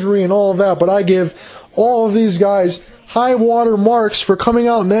the injury and all of that, but I give all of these guys high water marks for coming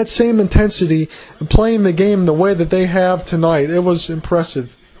out in that same intensity and playing the game the way that they have tonight. It was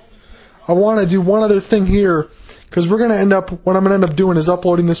impressive. I want to do one other thing here, because what I'm going to end up doing is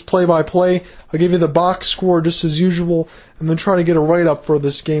uploading this play-by-play. I'll give you the box score just as usual, and then try to get a write-up for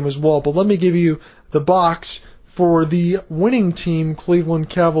this game as well. But let me give you the box for the winning team, Cleveland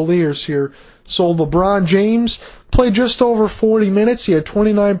Cavaliers here. So LeBron James played just over 40 minutes. He had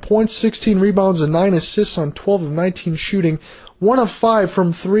 29 points, 16 rebounds, and 9 assists on 12 of 19 shooting. 1 of 5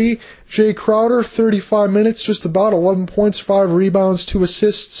 from 3. Jay Crowder, 35 minutes, just about 11 points, 5 rebounds, 2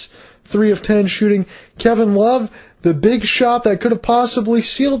 assists, 3 of 10 shooting. Kevin Love, the big shot that could have possibly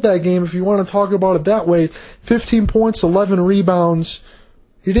sealed that game if you want to talk about it that way. 15 points, 11 rebounds.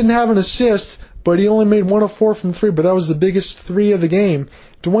 He didn't have an assist, but he only made 1 of 4 from 3, but that was the biggest 3 of the game.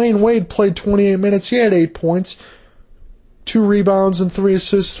 Dwayne Wade played 28 minutes. He had 8 points, 2 rebounds, and 3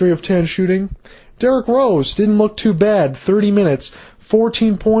 assists, 3 of 10 shooting. Derrick Rose didn't look too bad. 30 minutes,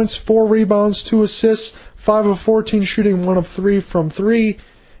 14 points, 4 rebounds, 2 assists, 5 of 14 shooting, 1 of 3 from 3.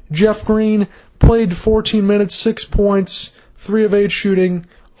 Jeff Green played 14 minutes, 6 points, 3 of 8 shooting,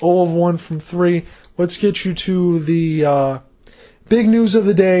 0 of 1 from 3. Let's get you to the big news of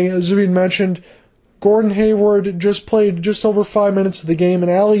the day. As we mentioned, Gordon Hayward just played just over 5 minutes of the game. An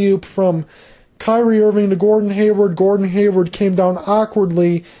alley-oop from Kyrie Irving to Gordon Hayward. Gordon Hayward came down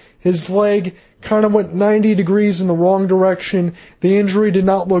awkwardly. His leg kind of went 90 degrees in the wrong direction. The injury did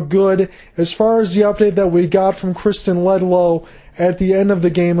not look good. As far as the update that we got from Kristen Ledlow at the end of the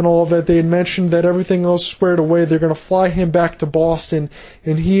game and all that, they had mentioned that everything else squared away. They're going to fly him back to Boston,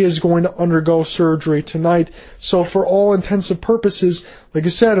 and he is going to undergo surgery tonight. So for all intents and purposes, like I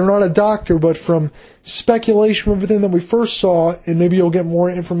said, I'm not a doctor, but from speculation, everything that we first saw, and maybe you'll get more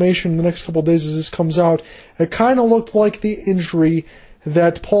information in the next couple of days as this comes out, it kind of looked like the injury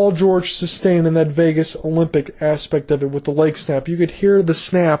that Paul George sustained in that Vegas Olympic aspect of it with the leg snap. You could hear the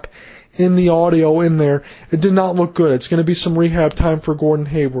snap in the audio in there. It did not look good. It's going to be some rehab time for Gordon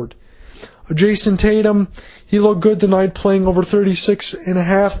Hayward. Jason Tatum, he looked good tonight, playing over 36 and a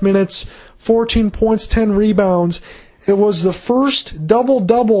half minutes, 14 points, 10 rebounds. It was the first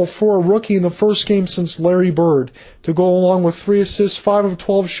double-double for a rookie in the first game since Larry Bird, to go along with 3 assists, 5 of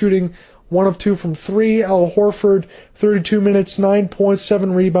 12 shooting, 1 of 2 from 3. Al Horford, 32 minutes, 9 points,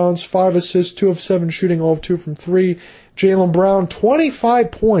 7 rebounds, 5 assists, 2 of 7 shooting, 0 of 2 from 3. Jaylen Brown, 25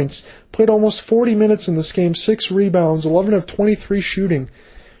 points, played almost 40 minutes in this game, 6 rebounds, 11 of 23 shooting,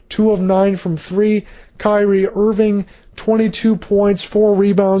 2 of 9 from 3. Kyrie Irving, 22 points, 4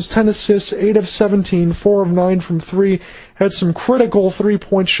 rebounds, 10 assists, 8 of 17, 4 of 9 from 3. Had some critical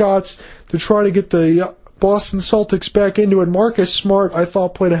 3-point shots to try to get the Boston Celtics back into it. Marcus Smart, I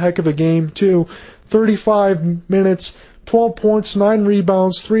thought, played a heck of a game, too. 35 minutes, 12 points, 9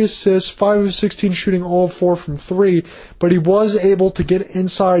 rebounds, 3 assists, 5 of 16 shooting, all 4 from 3. But he was able to get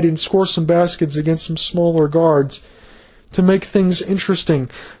inside and score some baskets against some smaller guards to make things interesting.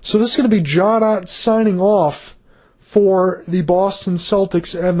 So this is going to be John Ott signing off for the Boston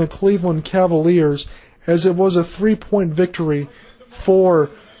Celtics and the Cleveland Cavaliers, as it was a 3-point victory for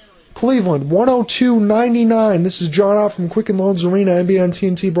Cleveland, 102-99. This is John Ott from Quicken Loans Arena, NBA on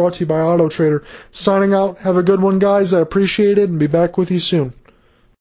TNT, brought to you by Auto Trader. Signing out. Have a good one, guys. I appreciate it, and be back with you soon.